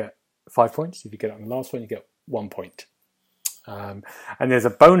 then you'll get 5 points. If you get it on the last one, you get 1 point. And there's a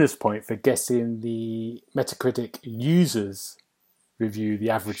bonus point for guessing the Metacritic users review, the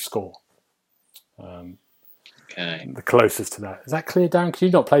average score. Okay. The closest to that. Is that clear, Darren? Because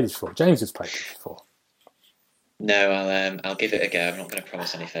you've not played this before. James has played this before. No, I'll give it a go. I'm not going to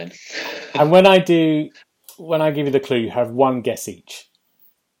promise anything. And when I give you the clue, you have 1 guess each.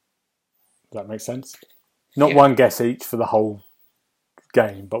 Does that make sense? Not 1 guess each for the whole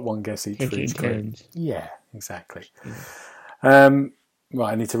game, but 1 guess each for each clue. Yeah, exactly. Right,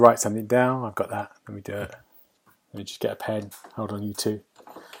 I need to write something down. I've got that. Let me do it. Let me just get a pen. Hold on, you two.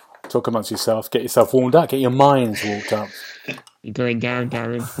 Talk amongst yourself. Get yourself warmed up. Get your minds warmed up. You're going down,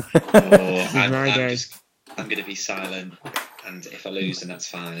 Darren. I'm going to be silent, and if I lose, then that's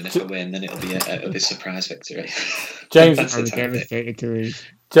fine. And if I win, then it'll be a surprise victory. James, I was devastated to lose.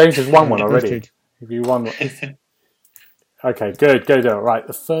 James has won one already. Have you won one? Okay, good. Go down. Right,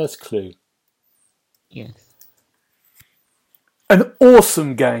 the first clue. Yes. An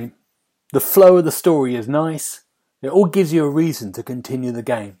awesome game. The flow of the story is nice. It all gives you a reason to continue the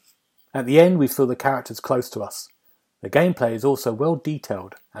game. At the end, we feel the characters close to us. The gameplay is also well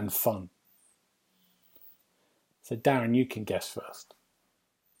detailed and fun. So, Darren, you can guess first.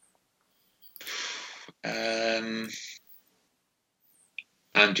 I'm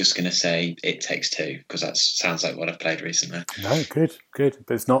just going to say It Takes Two, because that sounds like what I've played recently. No, good.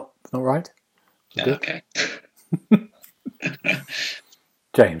 But it's not right. No, okay.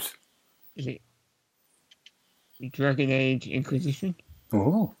 James. Is it Dragon Age Inquisition?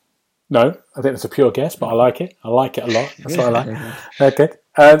 Oh. No, I think that's a pure guess, but I like it. I like it a lot. That's what I like. Okay.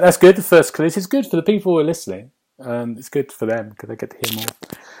 That's good. The first clue. This is good for the people who are listening. It's good for them because they get to hear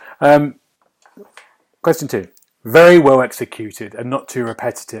more. Question 2. Very well executed and not too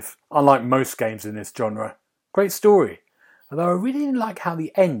repetitive, unlike most games in this genre. Great story, although I really didn't like how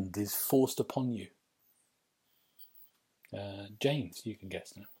the end is forced upon you. James, you can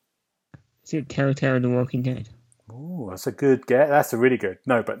guess now. Is it Telltale The Walking Dead? Oh, that's a good guess. That's a really good.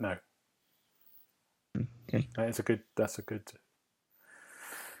 No, but no. Okay. That's a good.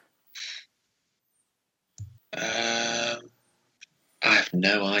 I have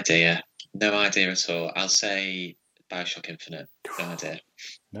no idea. No idea at all. I'll say BioShock Infinite. No idea.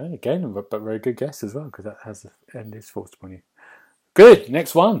 No, again, but very good guess as well, because that has the end is forced upon you. Good.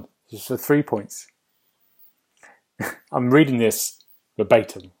 Next one. Just for 3 points. I'm reading this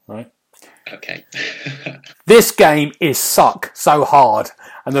verbatim, right? Okay. This game is suck so hard,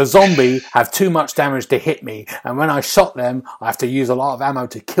 and the zombie have too much damage to hit me, and when I shot them, I have to use a lot of ammo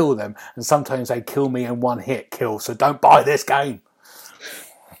to kill them, and sometimes they kill me in one hit kill, so don't buy this game.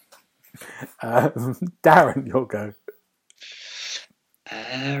 Darren, you'll go.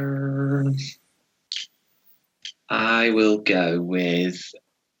 I will go with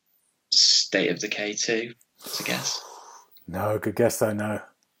State of Decay 2, as a guess. No, good guess though, no.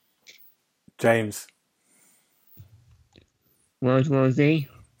 James. World War Z?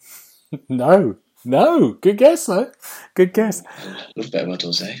 No, good guess though. Good guess. Love better World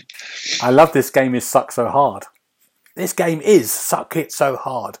War Z. I love this game is suck so hard. This game is suck it so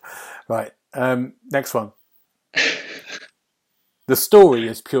hard. Right, next one. The story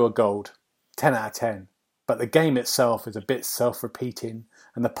is pure gold, 10 out of 10. But the game itself is a bit self-repeating,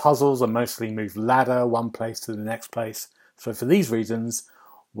 and the puzzles are mostly move ladder one place to the next place. So for these reasons,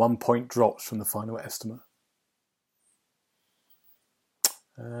 1 point drops from the final estimate.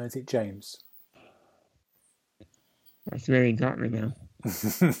 Is it James? That's really got me now.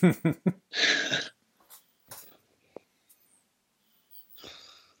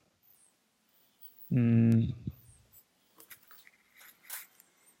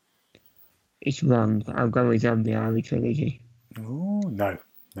 It's wrong, but I'll go with Zombie Army Trilogy. Oh, no,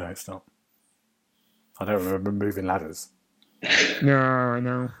 it's not. I don't remember moving ladders.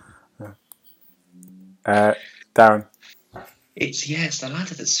 No. Darren. It's the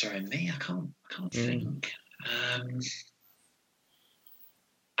ladder that's throwing me. I can't think.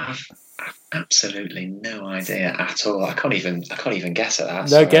 I've absolutely no idea at all. I can't even guess at that.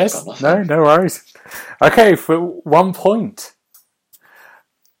 No guess? No worries. Okay, for 1 point.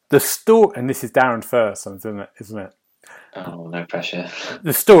 The story, and this is Darren first, isn't it? Oh, no pressure.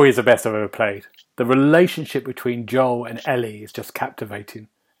 The story is the best I've ever played. The relationship between Joel and Ellie is just captivating.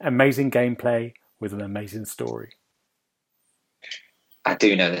 Amazing gameplay with an amazing story. I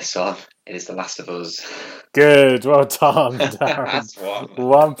do know this song. It is The Last of Us. Good, well done, Darren. That's one.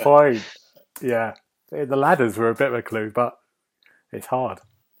 1 point. Yeah. The ladders were a bit of a clue, but it's hard.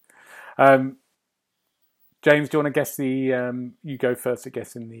 James, do you want to guess the... you go first at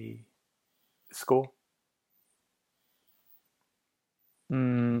guessing the score.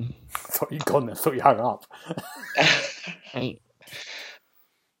 I thought you'd gone there. I thought you hung up.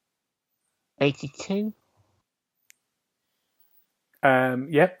 82?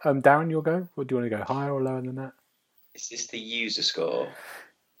 Yep. Darren, you'll go. Or do you want to go higher or lower than that? Is this the user score?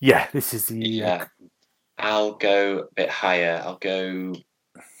 Yeah, this is the... Yeah. I'll go a bit higher. I'll go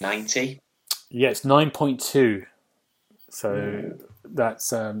 90. Yeah, it's 9.2. So that's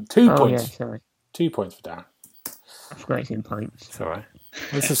 2 points. Yeah, sorry. 2 points for Darren. I forgot it's in points. It's all right.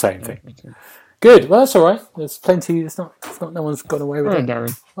 It's the same thing. Good. Well, that's all right. There's plenty. It's not. No one's gone away with it.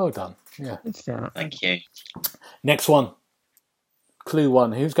 Darren. Well done. Yeah. Good start. Thank you. Next one. Clue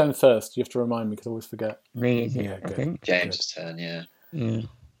 1. Who's going first? You have to remind me because I always forget. Me, is it? Yeah, I good. think. James's turn, yeah. Yeah.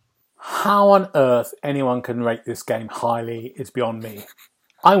 How on earth anyone can rate this game highly is beyond me.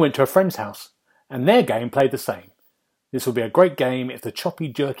 I went to a friend's house, and their game played the same. This will be a great game if the choppy,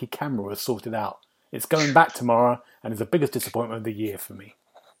 jerky camera was sorted out. It's going back tomorrow, and is the biggest disappointment of the year for me.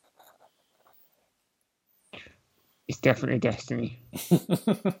 It's definitely Destiny.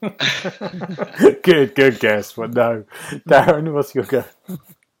 Good guess, but no. Darren, what's your go?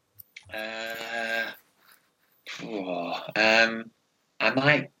 I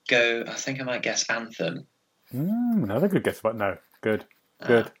might go. I think I might guess Anthem. Another good guess, but no. Good.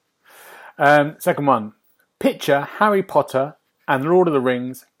 Second one. Picture Harry Potter and Lord of the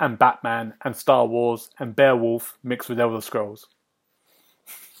Rings and Batman and Star Wars and Beowulf mixed with Elder Scrolls.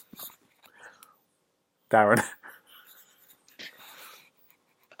 Darren.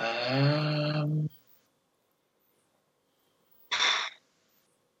 I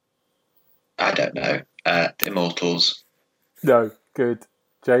don't know. Immortals. No. Good.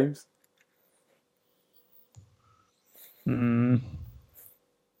 James?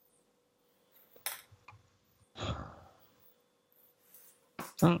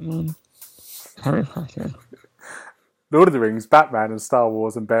 Batman. Harry Potter. Lord of the Rings, Batman and Star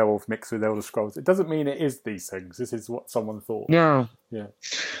Wars and Beowulf mixed with Elder Scrolls. It doesn't mean it is these things. This is what someone thought. No. Yeah.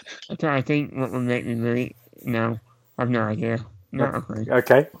 I think what would make me really... No. I've no idea. Not a clue.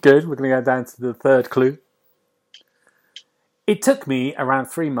 Okay, good. We're going to go down to the third clue. It took me around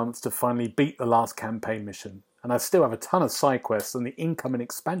 3 months to finally beat the last campaign mission, and I still have a ton of side quests and the incoming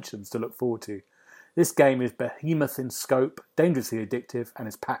expansions to look forward to. This game is behemoth in scope, dangerously addictive, and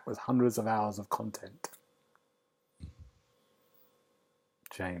is packed with hundreds of hours of content.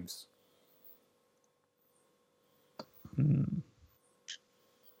 James.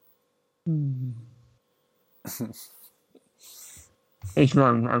 It's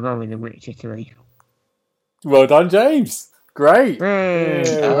wrong. I'll go with The Witcher 3. Well done, James. Great. Hey.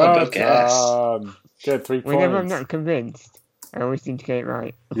 Well good guess. done. Good, 3 points. Whenever I'm not convinced, I always seem to get it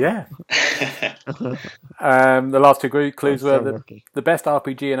right. Yeah. The last two clues were so lucky. the best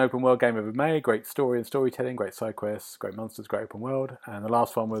RPG and open world game ever made, great story and storytelling, great side quests, great monsters, great open world. And the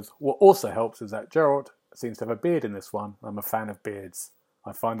last one was, what also helps is that Gerald seems to have a beard in this one. I'm a fan of beards.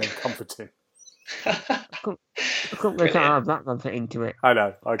 I find them comforting. I couldn't work out how that one fit into it. I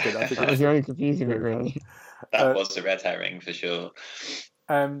know. I think That was the only confusing bit, really. That was the red herring for sure.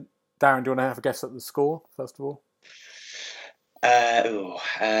 Darren, do you want to have a guess at the score, first of all?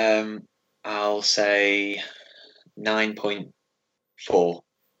 I'll say 9.4.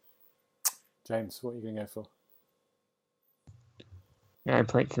 James, what are you going to go for?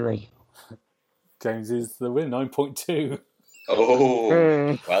 9.3. James is the winner, 9.2.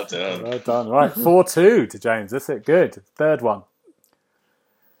 Oh, well done. Well done. Right, 4-2 to James. That's it. Good. Third one.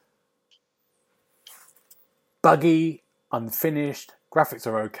 Buggy, unfinished, graphics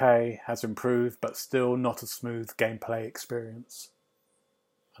are okay, has improved, but still not a smooth gameplay experience.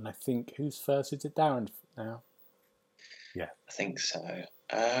 And I think, who's first? Is it Darren now? Yeah. I think so.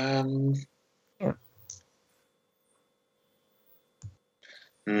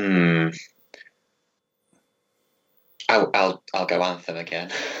 I'll go Anthem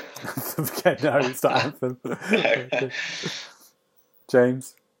again. No, it's not Anthem. No.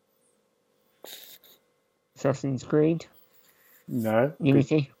 James? Assassin's Creed. No.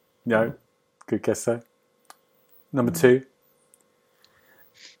 Unity. No. Good guess though. Number 2.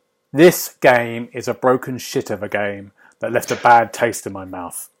 This game is a broken shit of a game that left a bad taste in my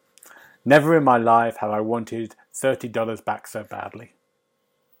mouth. Never in my life have I wanted $30 back so badly.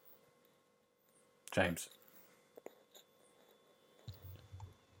 James.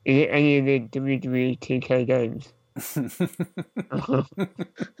 Is it any of the WWE 2K games? No.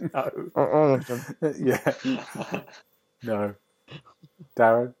 Or all of them? Yeah. No.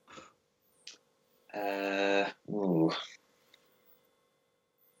 Darren?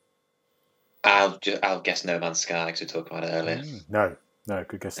 I'll guess No Man's Sky because we talked about it earlier. No,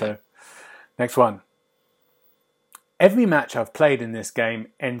 good guess though. Next one. Every match I've played in this game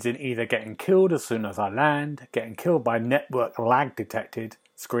ends in either getting killed as soon as I land, getting killed by network lag detected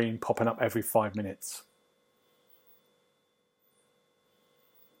screen popping up every 5 minutes.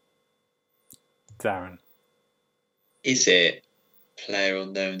 Darren. Is it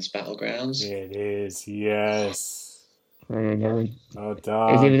PlayerUnknown's Battlegrounds? It is, yes. I don't know. Well Is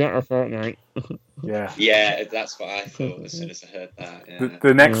done. even that a Fortnite? Yeah. Yeah, that's what I thought as soon as I heard that. Yeah.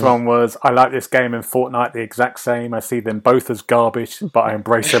 The next one was, I like this game and Fortnite the exact same. I see them both as garbage, but I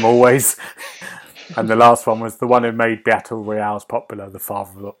embrace them always. And the last one was the one who made Battle Royales popular, the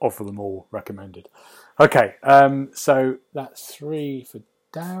father of them all, recommended. Okay, so that's 3 for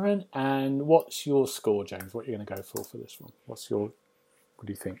Darren. And what's your score, James? What are you going to go for this one? What do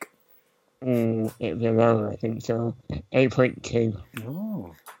you think? It'll be lower, I think so. 8.2.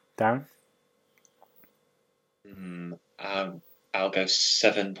 Oh, Darren? I'll go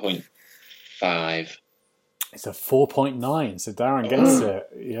 7.5. It's a 4.9, so Darren gets it.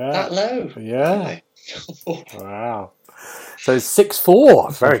 Yeah. That low? Yeah. Really? Wow. So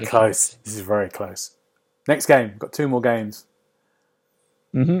 6-4. Very close. This is very close. Next game. Got 2 more games.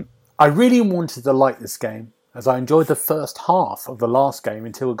 Mm-hmm. I really wanted to like this game, as I enjoyed the first half of the last game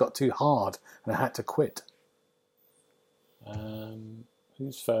until it got too hard and I had to quit.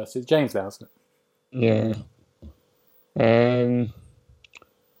 Who's first? It's James now, isn't Yeah.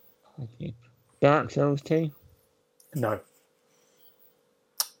 Dark Souls 2? No.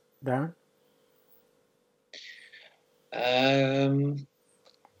 Darren?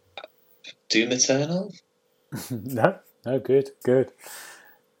 Doom Eternal? No, good.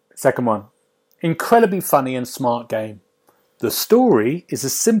 Second one. Incredibly funny and smart game. The story is a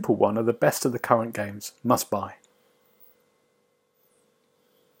simple one of the best of the current games. Must buy.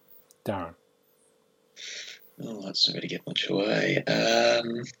 Darren. Oh, that doesn't really give much away.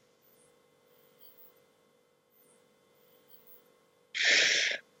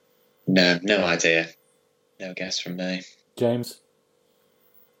 No idea. No guess from me. James.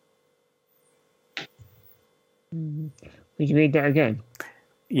 Would you read that again?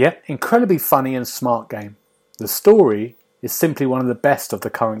 Yeah, incredibly funny and smart game. The story is simply one of the best of the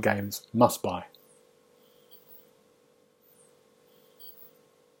current games. Must buy.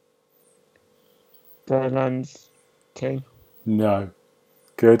 Borderlands 2? No.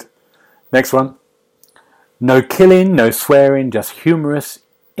 Good. Next one. No killing, no swearing, just humorous,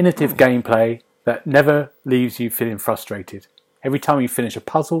 innovative gameplay that never leaves you feeling frustrated. Every time you finish a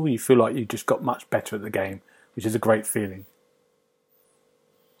puzzle, you feel like you just got much better at the game, which is a great feeling.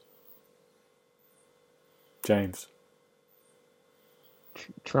 James.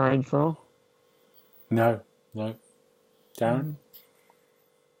 Trying for? No. Darren?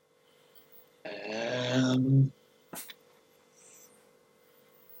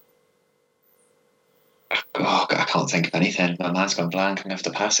 I can't think of anything. My mind's gone blank. I'm going to have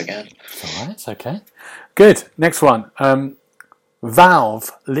to pass again. It's alright, it's okay. Good. Next one.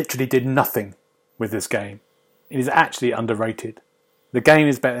 Valve literally did nothing with this game. It is actually underrated. The game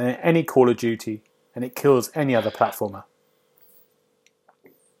is better than any Call of Duty, and it kills any other platformer.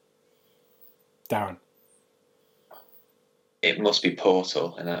 Darren. It must be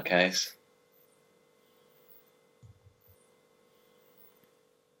Portal in that case.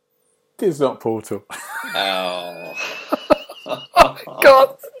 It's not Portal. Oh.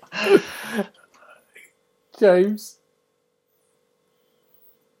 God. James.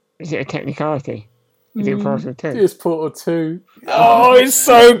 Is it a technicality? Is it Portal 2? It's Portal 2. Oh, it's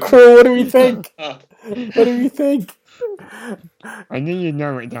so cool. What do we think? What do we think? I knew you'd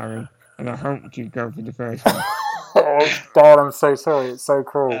know it, Darren, and I hoped you'd go for the first one. Oh, God, I'm so sorry. It's so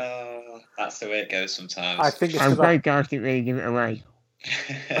cool. That's the way it goes sometimes. I think it's I'm glad Gareth didn't really give it away.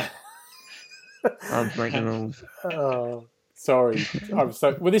 I'll break the rules. Oh, sorry. I'm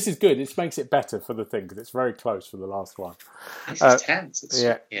so well. This is good. This makes it better for the thing because it's very close for the last one. This is tense. It's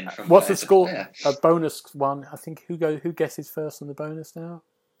in from What's the player to score? player. A bonus one. I think who guesses first on the bonus now?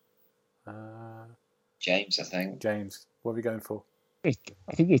 James, I think. James. What are we going for? I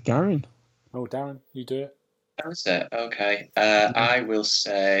think it's Darren. Oh, Darren, you do it. That's it. Okay. I will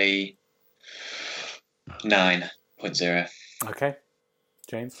say 9.0. Okay.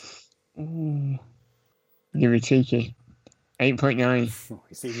 James. Ooh. You were cheeky. 8.9. Oh,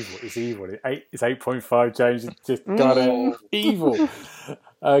 it's evil. It's evil. It's 8.5. James just got it. Evil.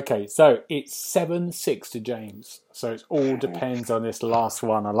 Okay, so it's 7-6 to James. So it all depends on this last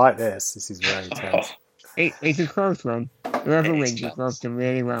one. I like this. This is very tense. It's a close one. Whoever wins is both done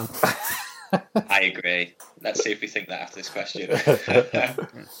really well. I agree. Let's see if we think that after this question.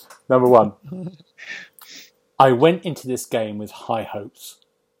 Number 1. I went into this game with high hopes,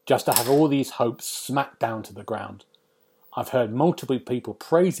 just to have all these hopes smacked down to the ground. I've heard multiple people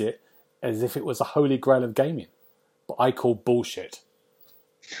praise it as if it was the holy grail of gaming, but I call bullshit.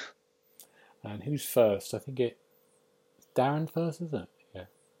 And who's first? I think it's Darren first, isn't it? Yeah.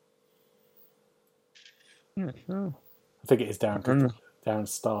 Yeah, sure. I think it is Darren. 'Cause Darren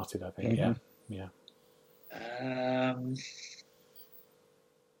started, I think. Mm-hmm. Yeah.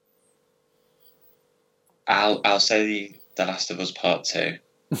 I'll say the Last of Us Part 2.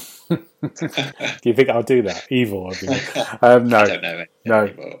 Do you think I'll do that? Evil, I'll do that. No. I don't know it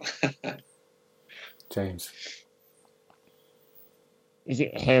anymore. James. Is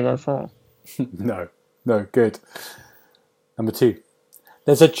it Halo 4? No. No, good. Number 2.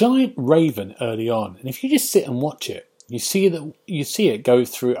 There's a giant raven early on, and if you just sit and watch it, you see it go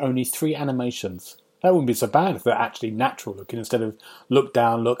through only 3 animations. That wouldn't be so bad if they're actually natural looking instead of look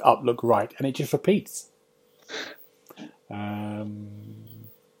down, look up, look right, and it just repeats.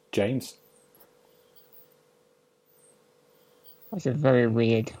 James? That's a very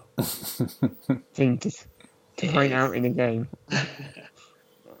weird thing to point out in a game.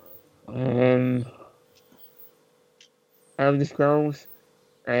 Elder Scrolls,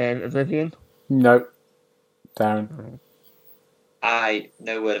 Oblivion. No. Darren?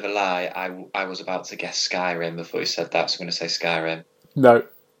 No word of a lie, I was about to guess Skyrim before you said that, so I'm going to say Skyrim. No.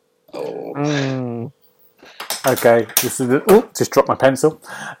 Oh. Okay, this is just dropped my pencil.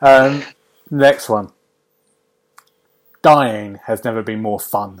 Next one. Dying has never been more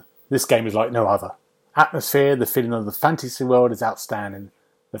fun. This game is like no other. Atmosphere, the feeling of the fantasy world is outstanding.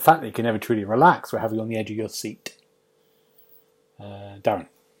 The fact that you can never truly relax will have you on the edge of your seat. Darren.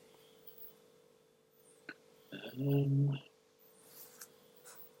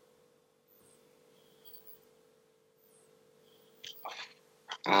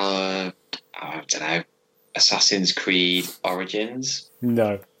 I don't know. Assassin's Creed Origins?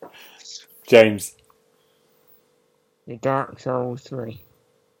 No. James. The Dark Souls 3.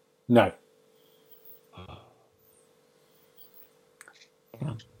 No.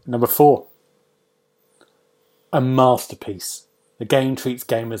 Number 4. A masterpiece. The game treats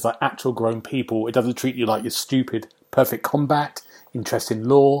gamers like actual grown people. It doesn't treat you like you're stupid. Perfect combat, interesting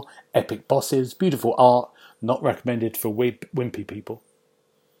lore, epic bosses, beautiful art. Not recommended for wimpy people.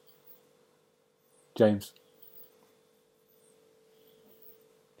 James.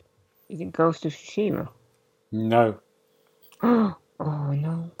 Is it Ghost of Tsushima? No. Oh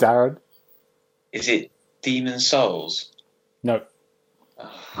no. Darren. Is it Demon's Souls? No.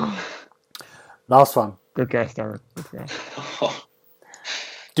 Oh. Last one. Good guess, Darren. Good guess.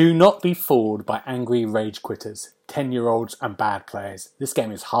 Do not be fooled by angry rage quitters, 10-year-olds and bad players. This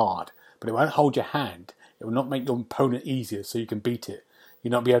game is hard, but it won't hold your hand. It will not make your opponent easier so you can beat it.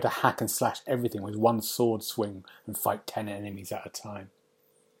 You'll not be able to hack and slash everything with one sword swing and fight 10 enemies at a time.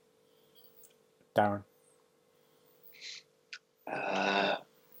 Darren.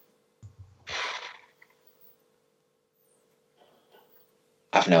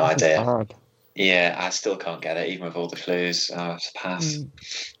 I've no idea. Hard. Yeah, I still can't get it, even with all the clues. I'll have to pass.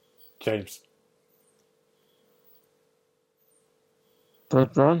 James.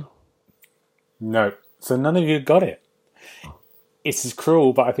 Bloodborne? No. So none of you got it. It's as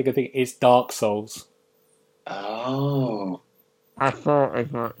cruel, but I think it's Dark Souls. Oh. I thought as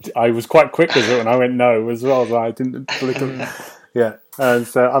much. I was quite quick with it when I went no as well, so I didn't look at yeah.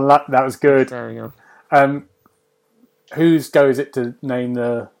 So that was good. Fair enough. Whose go is it to name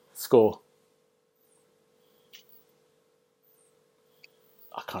the score?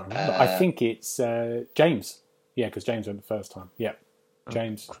 I can't remember. I think it's James. Yeah, because James went the first time. Yeah.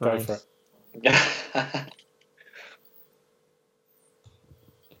 James, go for it.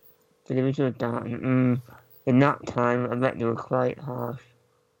 The original Dark. In that time, I bet they were quite harsh.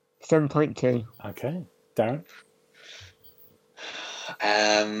 7.2. Okay. Darren?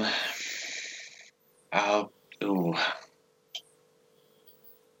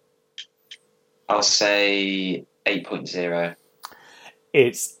 I'll say 8.0.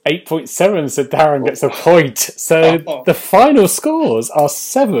 It's 8.7, so Darren gets a point. So the final scores are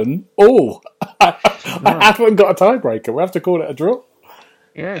 7 all. I haven't got a tiebreaker. We have to call it a draw.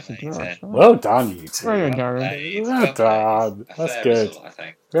 Yeah, it's a draw. Well done, you two. Well done, Darren. Well done. That's good. Result, I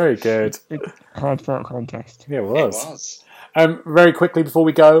think. Very good. Hard fought contest. Yeah, it It was. was. Very quickly before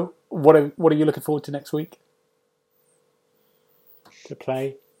we go, what are you looking forward to next week? To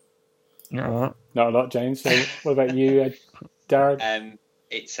play? Not a lot. Not a lot, James. So what about you, Darren?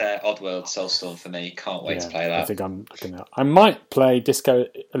 It's Oddworld Soulstorm for me. Can't wait to play that. I think I'm looking at. I might play Disco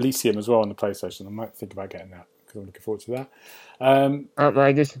Elysium as well on the PlayStation. I might think about getting that because I'm looking forward to that.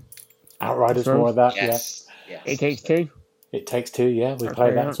 Outriders. Outriders, more of that. Yes. It Takes Two. It Takes Two. Yeah, we Okay,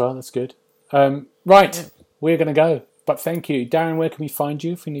 played that yeah. as well. That's good. Right, we're going to go. But thank you, Darren. Where can we find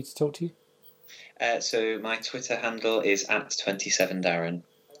you if we need to talk to you? So my Twitter handle is @27Darren.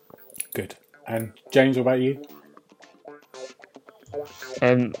 Good. And James, what about you?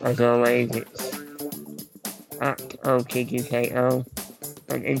 As always, it's @OKGKO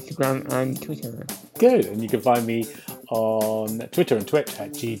on Instagram and Twitter. Good. And you can find me on Twitter and Twitch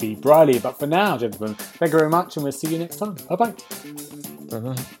 @GB Briley. But for now, gentlemen, thank you very much, and we'll see you next time. Bye-bye.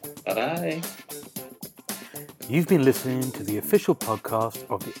 Bye-bye. Bye-bye. You've been listening to the official podcast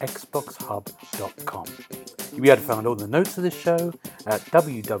of the XboxHub.com. You'll be able to find all the notes of this show at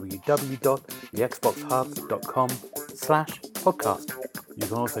www.xboxhub.com. thexboxhub.com/podcast. You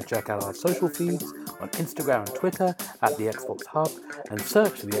can also check out our social feeds on Instagram and Twitter at the Xbox Hub, and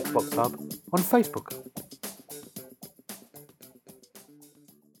search for the Xbox Hub on Facebook.